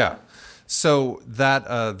 Yeah. So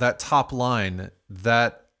that top line,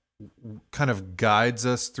 that kind of guides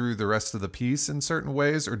us through the rest of the piece in certain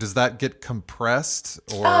ways, or does that get compressed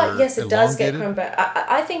or yes, it elongated? does get compressed.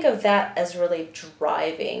 I think of that as really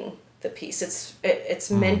driving the piece.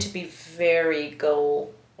 It's meant to be very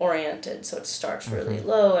goal oriented, so it starts really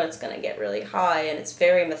low and it's going to get really high, and it's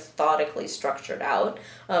very methodically structured out.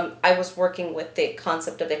 I was working with the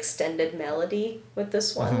concept of extended melody with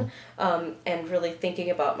this one, and really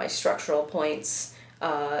thinking about my structural points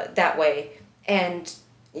that way. And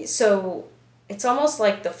so it's almost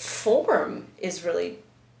like the form is really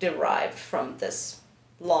derived from this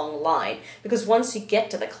long line, because once you get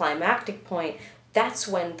to the climactic point, that's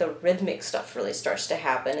when the rhythmic stuff really starts to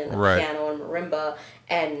happen in the piano and marimba,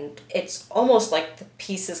 and it's almost like the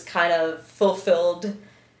piece is kind of fulfilled,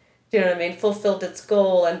 you know what I mean? Fulfilled its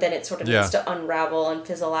goal, and then it sort of needs to unravel and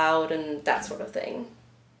fizzle out and that sort of thing.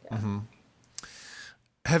 Yeah.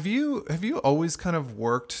 Have you always kind of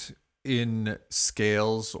worked in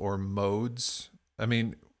scales or modes? I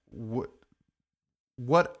mean, what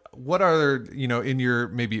are, in your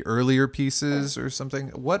maybe earlier pieces or something,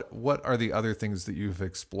 what are the other things that you've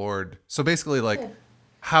explored? So basically, like,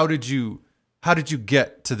 how did you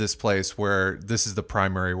get to this place where this is the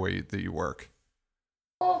primary way that you work?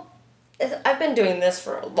 Well, I've been doing this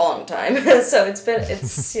for a long time, so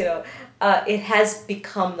it has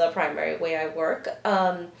become the primary way I work.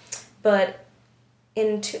 But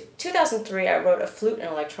in 2003, I wrote a flute and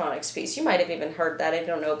electronics piece. You might have even heard that. I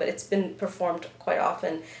don't know, but it's been performed quite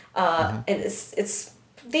often. Mm-hmm. And it's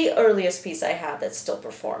the earliest piece I have that's still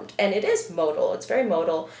performed. And it is modal. It's very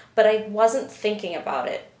modal, but I wasn't thinking about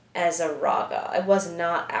it as a raga. I was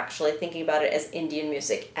not actually thinking about it as Indian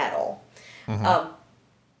music at all. Mm-hmm. Um,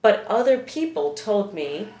 but other people told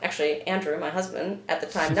me, actually, Andrew, my husband at the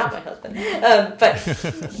time, not my husband, but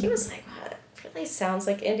he was like, wow, it really sounds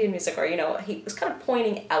like Indian music. Or, he was kind of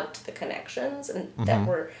pointing out the connections and that Mm-hmm.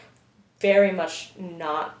 were very much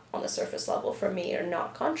not on the surface level for me or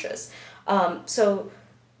not conscious. So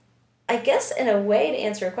I guess in a way to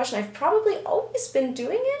answer your question, I've probably always been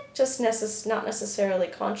doing it, just not necessarily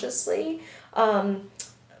consciously. Um,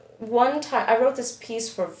 One time I wrote this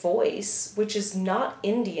piece for voice, which is not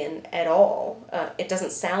Indian at all. It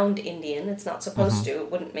doesn't sound Indian. It's not supposed Mm-hmm. to.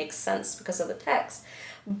 It wouldn't make sense because of the text.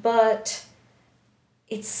 But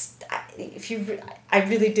it's if you I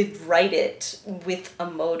really did write it with a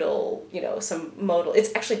modal, some modal.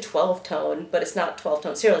 It's actually 12 tone, but it's not 12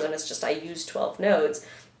 tone serialism. It's just I use 12 nodes,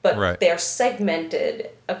 but Right. they're segmented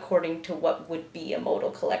according to what would be a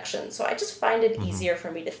modal collection. So I just find it Mm-hmm. easier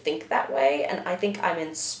for me to think that way, and I think I'm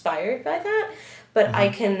inspired by that. But I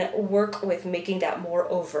Mm-hmm. can work with making that more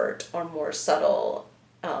overt or more subtle,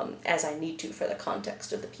 as I need to for the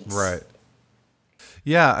context of the piece. Right.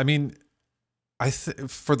 Yeah. I mean,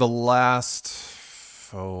 for the last,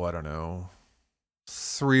 I don't know,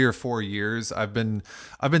 3 or 4 years, I've been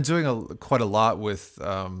doing quite a lot with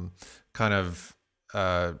kind of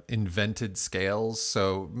invented scales.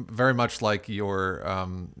 So very much like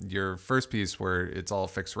your first piece where it's all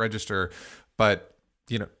fixed register, but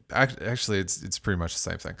actually it's pretty much the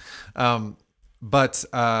same thing. But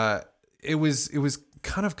it was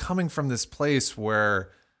kind of coming from this place where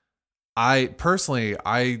I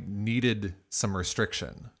needed some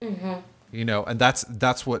restriction, and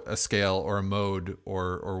that's what a scale or a mode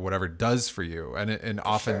or whatever does for you. And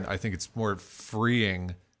often Sure. I think it's more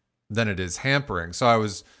freeing than it is hampering. So I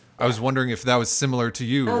was wondering if that was similar to Oh,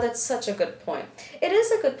 you. that's such a good point. It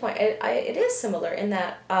is a good point. It is similar in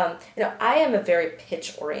that, I am a very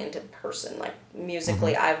pitch oriented person. Like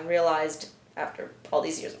musically, Mm-hmm. I've realized after all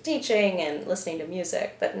these years of teaching and listening to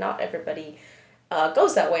music that not everybody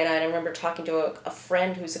goes that way. And I remember talking to a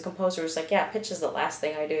friend who's a composer who's like, yeah, pitch is the last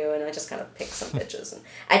thing I do. And I just kind of pick some pitches. And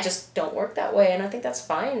I just don't work that way. And I think that's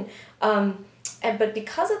fine. But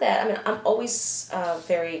because of that, I mean, I'm always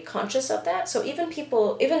very conscious of that. So even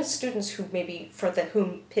students who maybe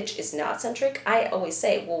whom pitch is not centric, I always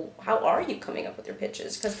say, well, how are you coming up with your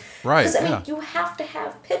pitches? Right. Because I mean, Yeah. you have to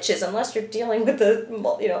have pitches unless you're dealing with the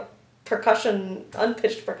percussion,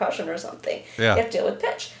 unpitched percussion or something. Yeah. You have to deal with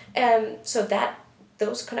pitch, and so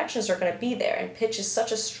those connections are going to be there. And pitch is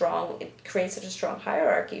it creates such a strong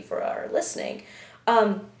hierarchy for our listening.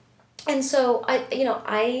 And so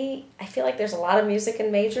I feel like there's a lot of music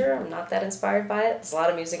in major. I'm not that inspired by it. There's a lot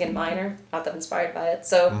of music in minor. Not that inspired by it.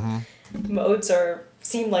 So Mm-hmm. modes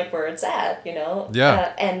seem like where it's at.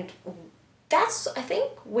 Yeah. And that's I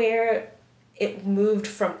think where it moved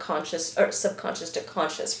from conscious or subconscious to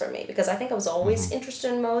conscious for me, because I think I was always Mm-hmm.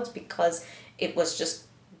 interested in modes because it was just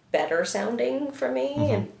better sounding for me,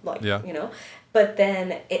 and like Yeah. but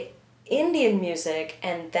then Indian music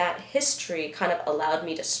and that history kind of allowed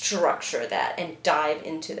me to structure that and dive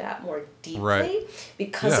into that more deeply, Right.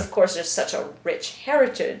 because Yeah. of course there's such a rich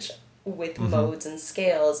heritage with Mm-hmm. modes and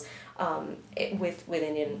scales, with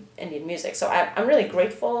Indian music. So I'm really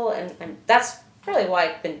grateful, and that's probably why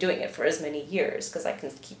I've been doing it for as many years, because I can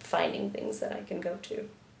keep finding things that I can go to.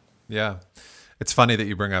 Yeah. It's funny that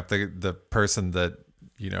you bring up the person that,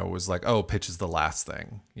 was like, oh, pitch is the last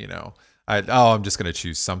thing, I'm just going to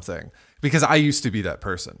choose something, because I used to be that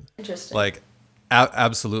person. Interesting. Like,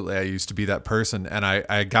 absolutely. I used to be that person. And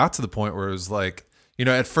I got to the point where it was like,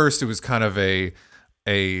 at first it was kind of a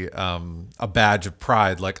badge of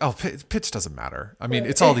pride, like, oh, pitch doesn't matter. I mean, Right.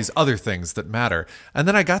 it's all these other things that matter. And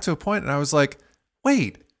then I got to a point and I was like,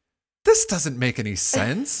 wait, this doesn't make any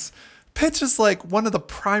sense. Pitch is like one of the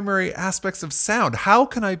primary aspects of sound. How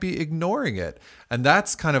can I be ignoring it? And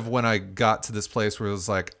that's kind of when I got to this place where it was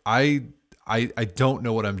like, I don't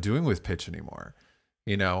know what I'm doing with pitch anymore.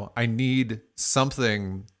 I need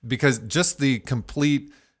something, because just the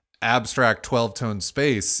complete abstract 12 tone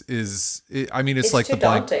space it's like too the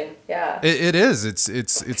blank. daunting. Yeah. It is.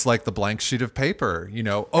 It's like the blank sheet of paper.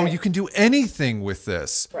 Oh, Right. you can do anything with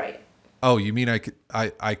this. Right. Oh, you mean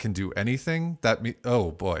I can do anything?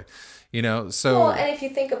 Oh boy. So Well, and if you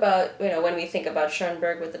think about, when we think about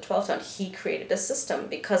Schoenberg with the 12 tone, he created a system,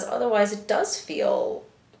 because otherwise it does feel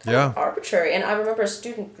kind Yeah. of arbitrary. And I remember a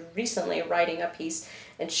student recently writing a piece,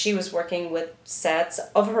 and she was working with sets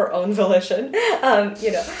of her own volition, and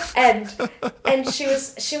she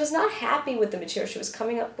was not happy with the material she was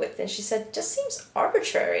coming up with, and she said, "Just seems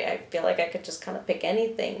arbitrary. I feel like I could just kind of pick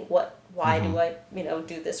anything. Why do I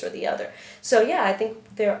do this or the other?" So yeah, I think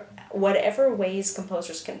whatever ways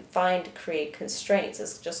composers can find to create constraints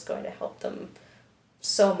is just going to help them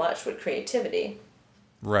so much with creativity.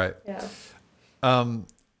 Right. Yeah.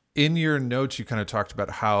 In your notes, you kind of talked about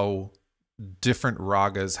how different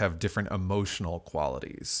ragas have different emotional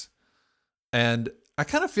qualities. And I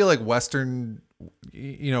kind of feel like Western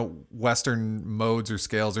modes or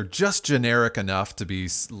scales are just generic enough to be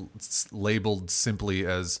labeled simply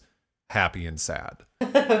as happy and sad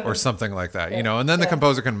or something like that, and then the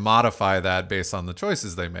composer can modify that based on the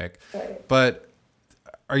choices they make. Right. But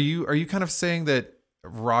are you kind of saying that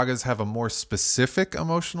ragas have a more specific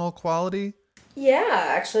emotional quality? Yeah,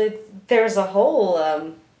 actually, there's a whole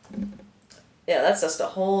that's just a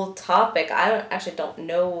whole topic. I don't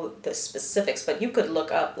know the specifics, but you could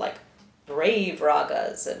look up like brave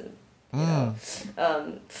ragas and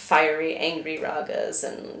fiery, angry ragas,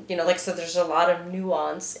 and so there's a lot of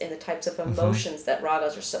nuance in the types of emotions that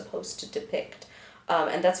ragas are supposed to depict.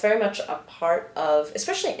 And that's very much a part of,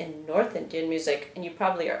 especially in North Indian music, and you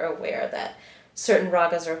probably are aware that certain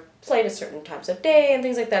ragas are played at certain times of day and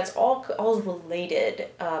things like that. It's all related,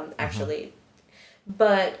 actually.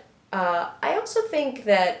 But I also think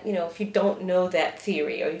that, if you don't know that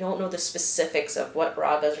theory or you don't know the specifics of what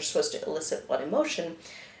ragas are supposed to elicit what emotion,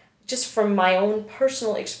 just from my own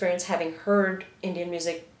personal experience having heard Indian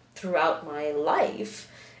music throughout my life,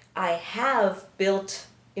 I have built,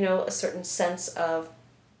 a certain sense of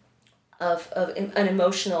an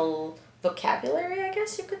emotional vocabulary, I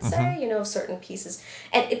guess you could say, of certain pieces.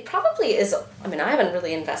 And it probably is, I haven't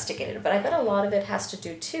really investigated it, but I bet a lot of it has to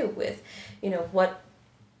do too with, what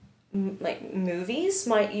like movies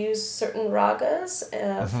might use certain ragas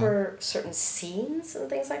for certain scenes and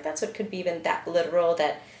things like that. So it could be even that literal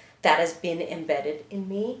that has been embedded in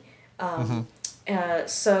me.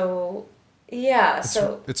 So yeah,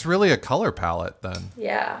 it's really a color palette then.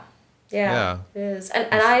 Yeah, it is. And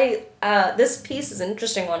I this piece is an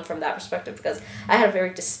interesting one from that perspective because I had a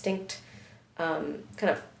very distinct kind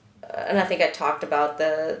of, and I think I talked about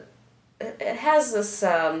it has this.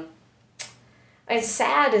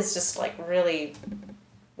 Sad is just like really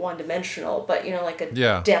one-dimensional, but like a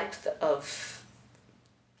depth of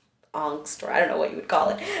angst, or I don't know what you would call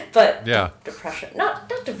it, but depression.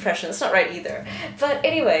 Not depression. That's not right either. But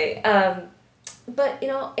anyway, but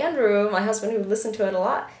Andrew, my husband, who listened to it a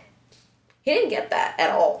lot, he didn't get that at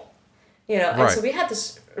all. And so we had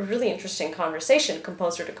this really interesting conversation,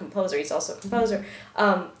 composer to composer. He's also a composer,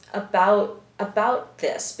 about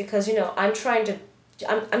this because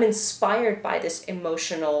I'm inspired by this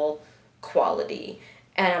emotional quality,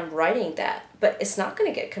 and I'm writing that, but it's not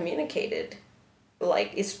going to get communicated.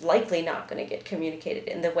 It's likely not going to get communicated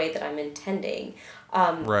in the way that I'm intending.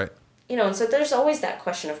 Right. And so there's always that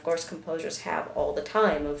question, of course, composers have all the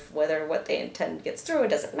time of whether what they intend gets through. It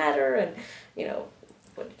doesn't matter, and, who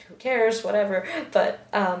cares, whatever. But,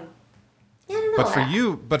 I don't know.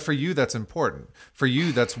 But for you, that's important. For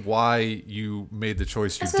you, that's why you made the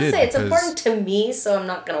choice you did. I was gonna say, it's important to me, so I'm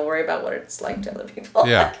not gonna worry about what it's like to other people.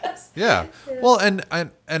 Yeah, yeah. Well, and I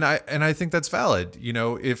think that's valid.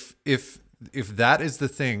 If that is the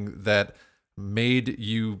thing that made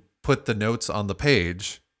you put the notes on the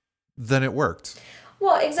page, then it worked.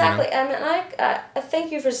 Well, exactly. I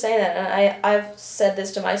thank you for saying that. And I've said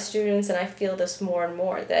this to my students, and I feel this more and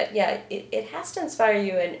more, that, it has to inspire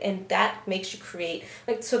you, and that makes you create.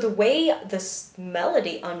 So the way this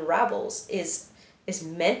melody unravels is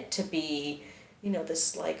meant to be,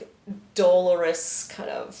 this, dolorous, kind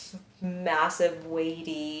of massive,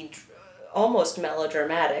 weighty, almost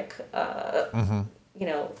melodramatic,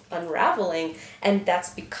 unraveling, and that's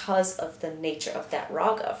because of the nature of that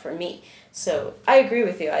raga for me. So I agree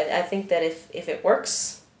with you. I think that if it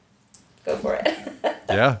works, go for it.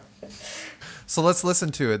 Yeah. So let's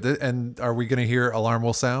listen to it. And are we going to hear Alarm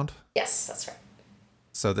Will Sound? Yes, that's right.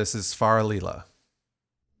 So this is Fara Leela.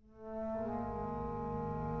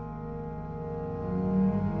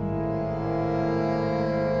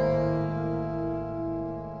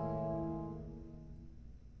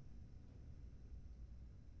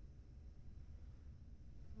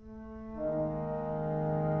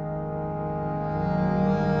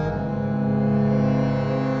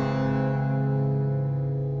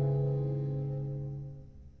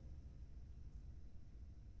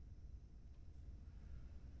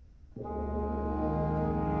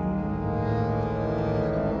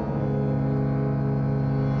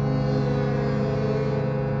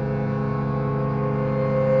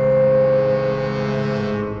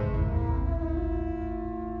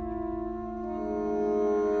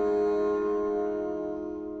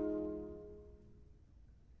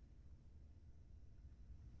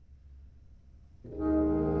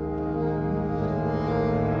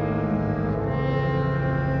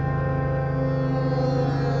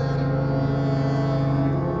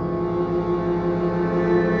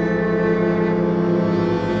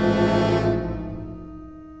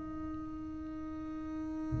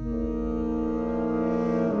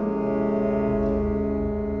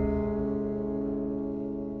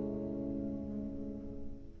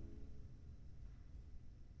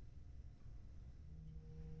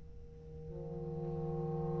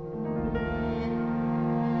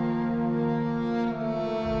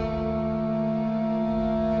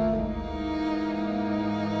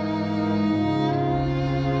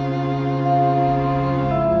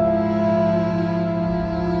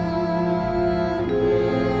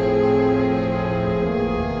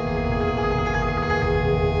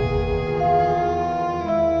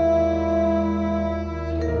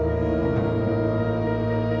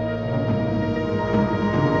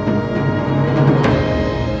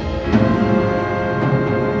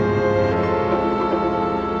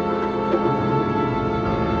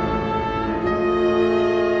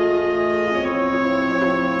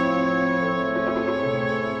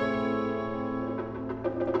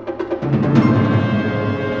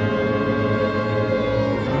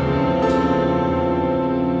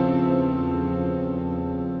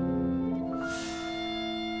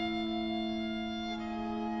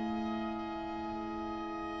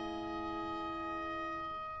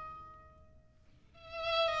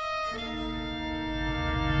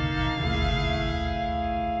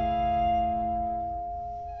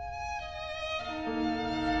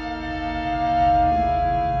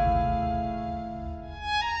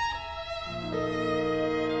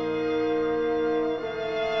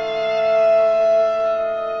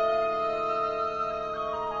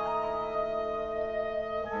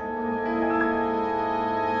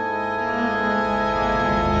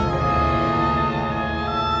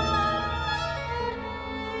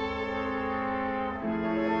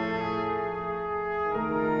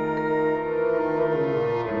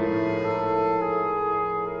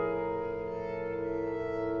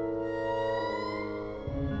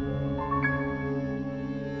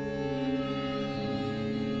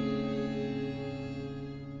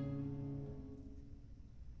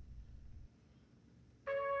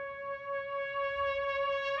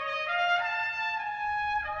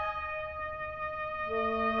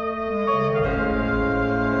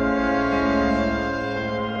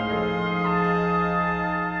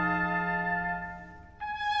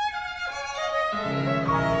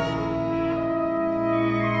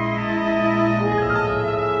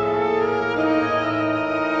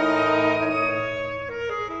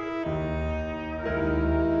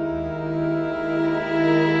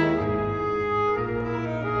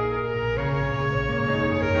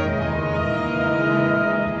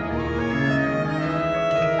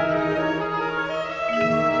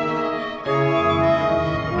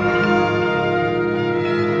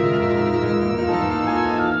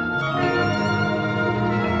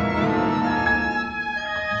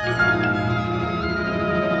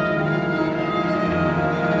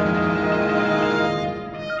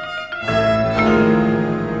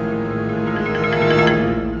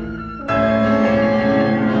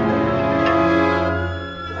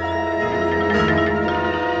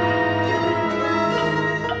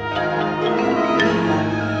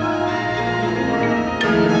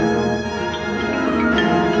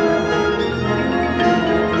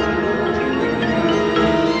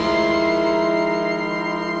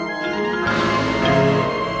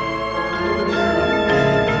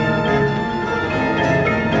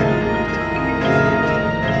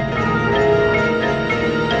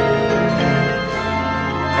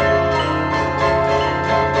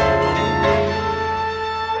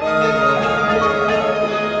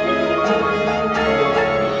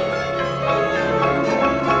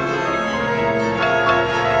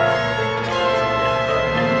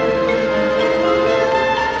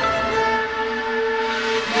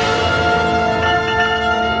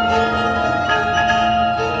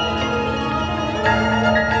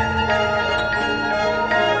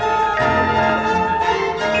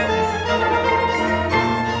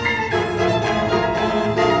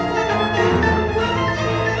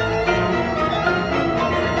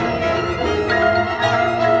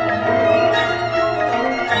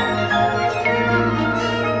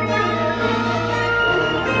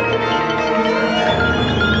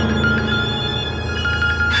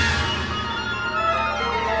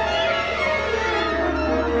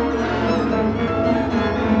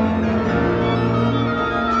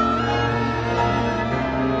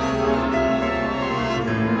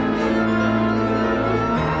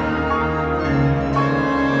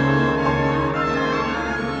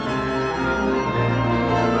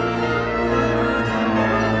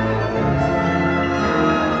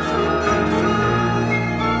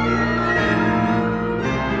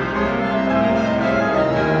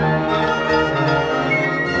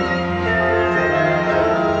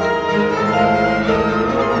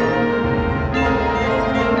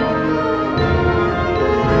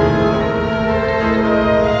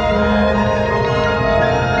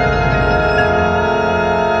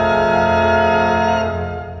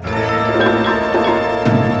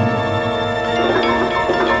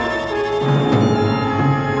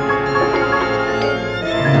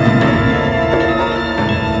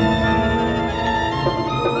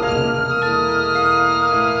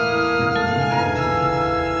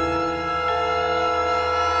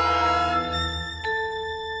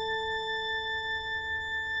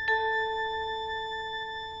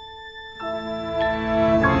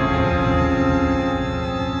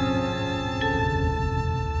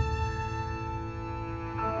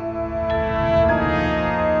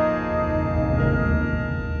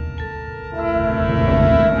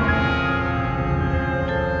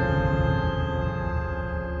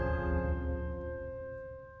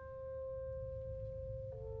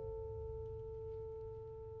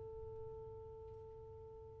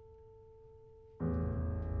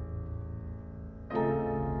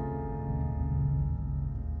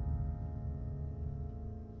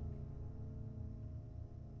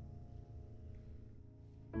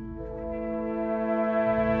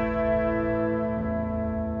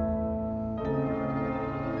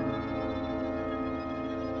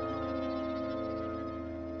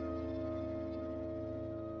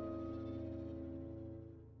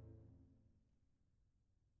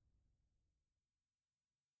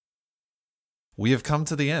 We have come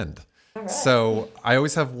to the end. All right. So I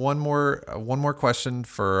always have one more question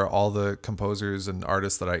for all the composers and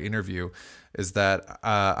artists that I interview, is that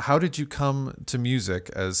how did you come to music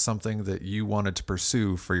as something that you wanted to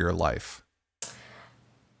pursue for your life?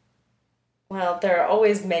 Well, there are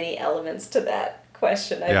always many elements to that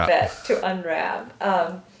question, I bet, to unwrap.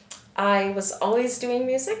 I was always doing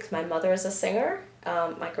music. My mother is a singer.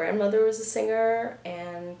 My grandmother was a singer,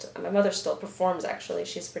 and my mother still performs, actually.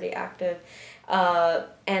 She's pretty active.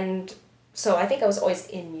 And so I think I was always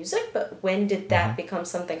in music, but when did that become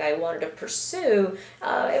something I wanted to pursue?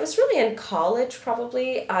 It was really in college,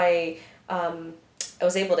 probably. I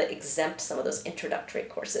was able to exempt some of those introductory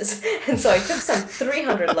courses. And so I took some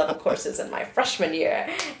 300 level courses in my freshman year.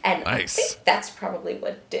 And Nice. I think that's probably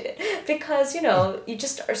what did it. Because, you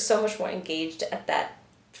just are so much more engaged at that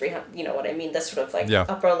 300, you know what I mean? The sort of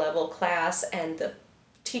upper level class, and the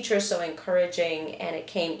teacher is so encouraging, and it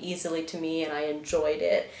came easily to me, and I enjoyed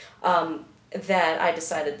it, that I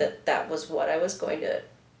decided that was what I was going to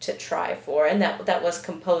try for, and that was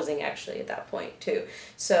composing, actually, at that point too.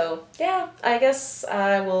 So yeah, I guess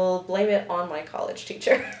I will blame it on my college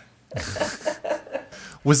teacher.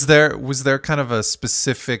 Was there kind of a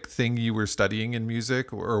specific thing you were studying in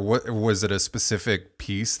music, or what, was it a specific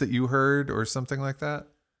piece that you heard or something like that?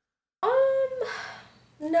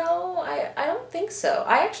 No, I don't think so.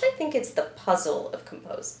 I actually think it's the puzzle of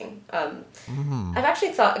composing. I've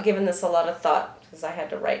actually given this a lot of thought, because I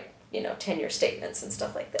had to write, tenure statements and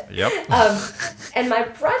stuff like that. Yep. And my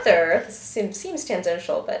brother, this seems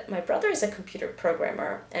tangential, but my brother is a computer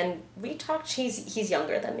programmer, and we talked, he's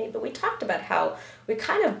younger than me, but we talked about how we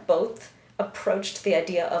kind of both approached the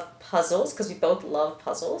idea of puzzles, because we both love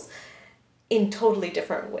puzzles, in totally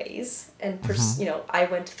different ways. And I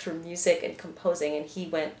went through music and composing, and he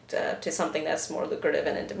went to something that's more lucrative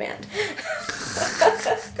and in demand.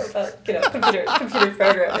 Computer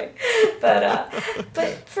programming. But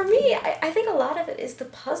for me, I think a lot of it is the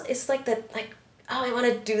puzzle. It's oh, I want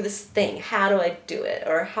to do this thing. How do I do it?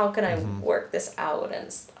 Or how can I work this out? And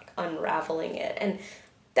it's like unraveling it. And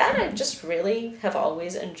that I just really have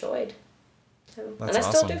always enjoyed. And I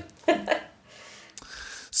still do.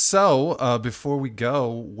 So, before we go,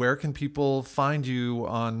 where can people find you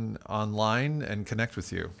online and connect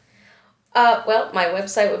with you? Well, my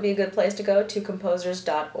website would be a good place to go,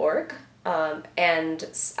 twocomposers.org. And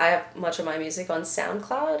I have much of my music on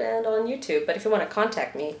SoundCloud and on YouTube. But if you want to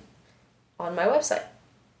contact me, on my website.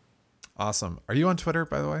 Awesome. Are you on Twitter,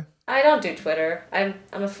 by the way? I don't do Twitter. I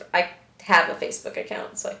have a Facebook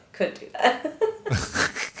account, so I could do that.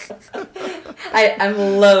 I'm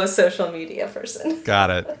a low social media person. Got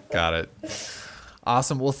it.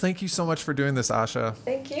 Awesome. Well, thank you so much for doing this, Asha.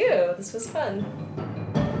 Thank you. This was fun.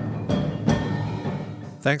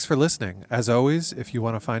 Thanks for listening. As always, if you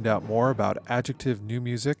want to find out more about adjective new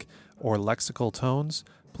music or lexical tones,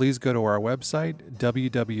 please go to our website,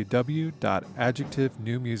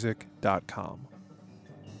 www.adjectivenewmusic.com.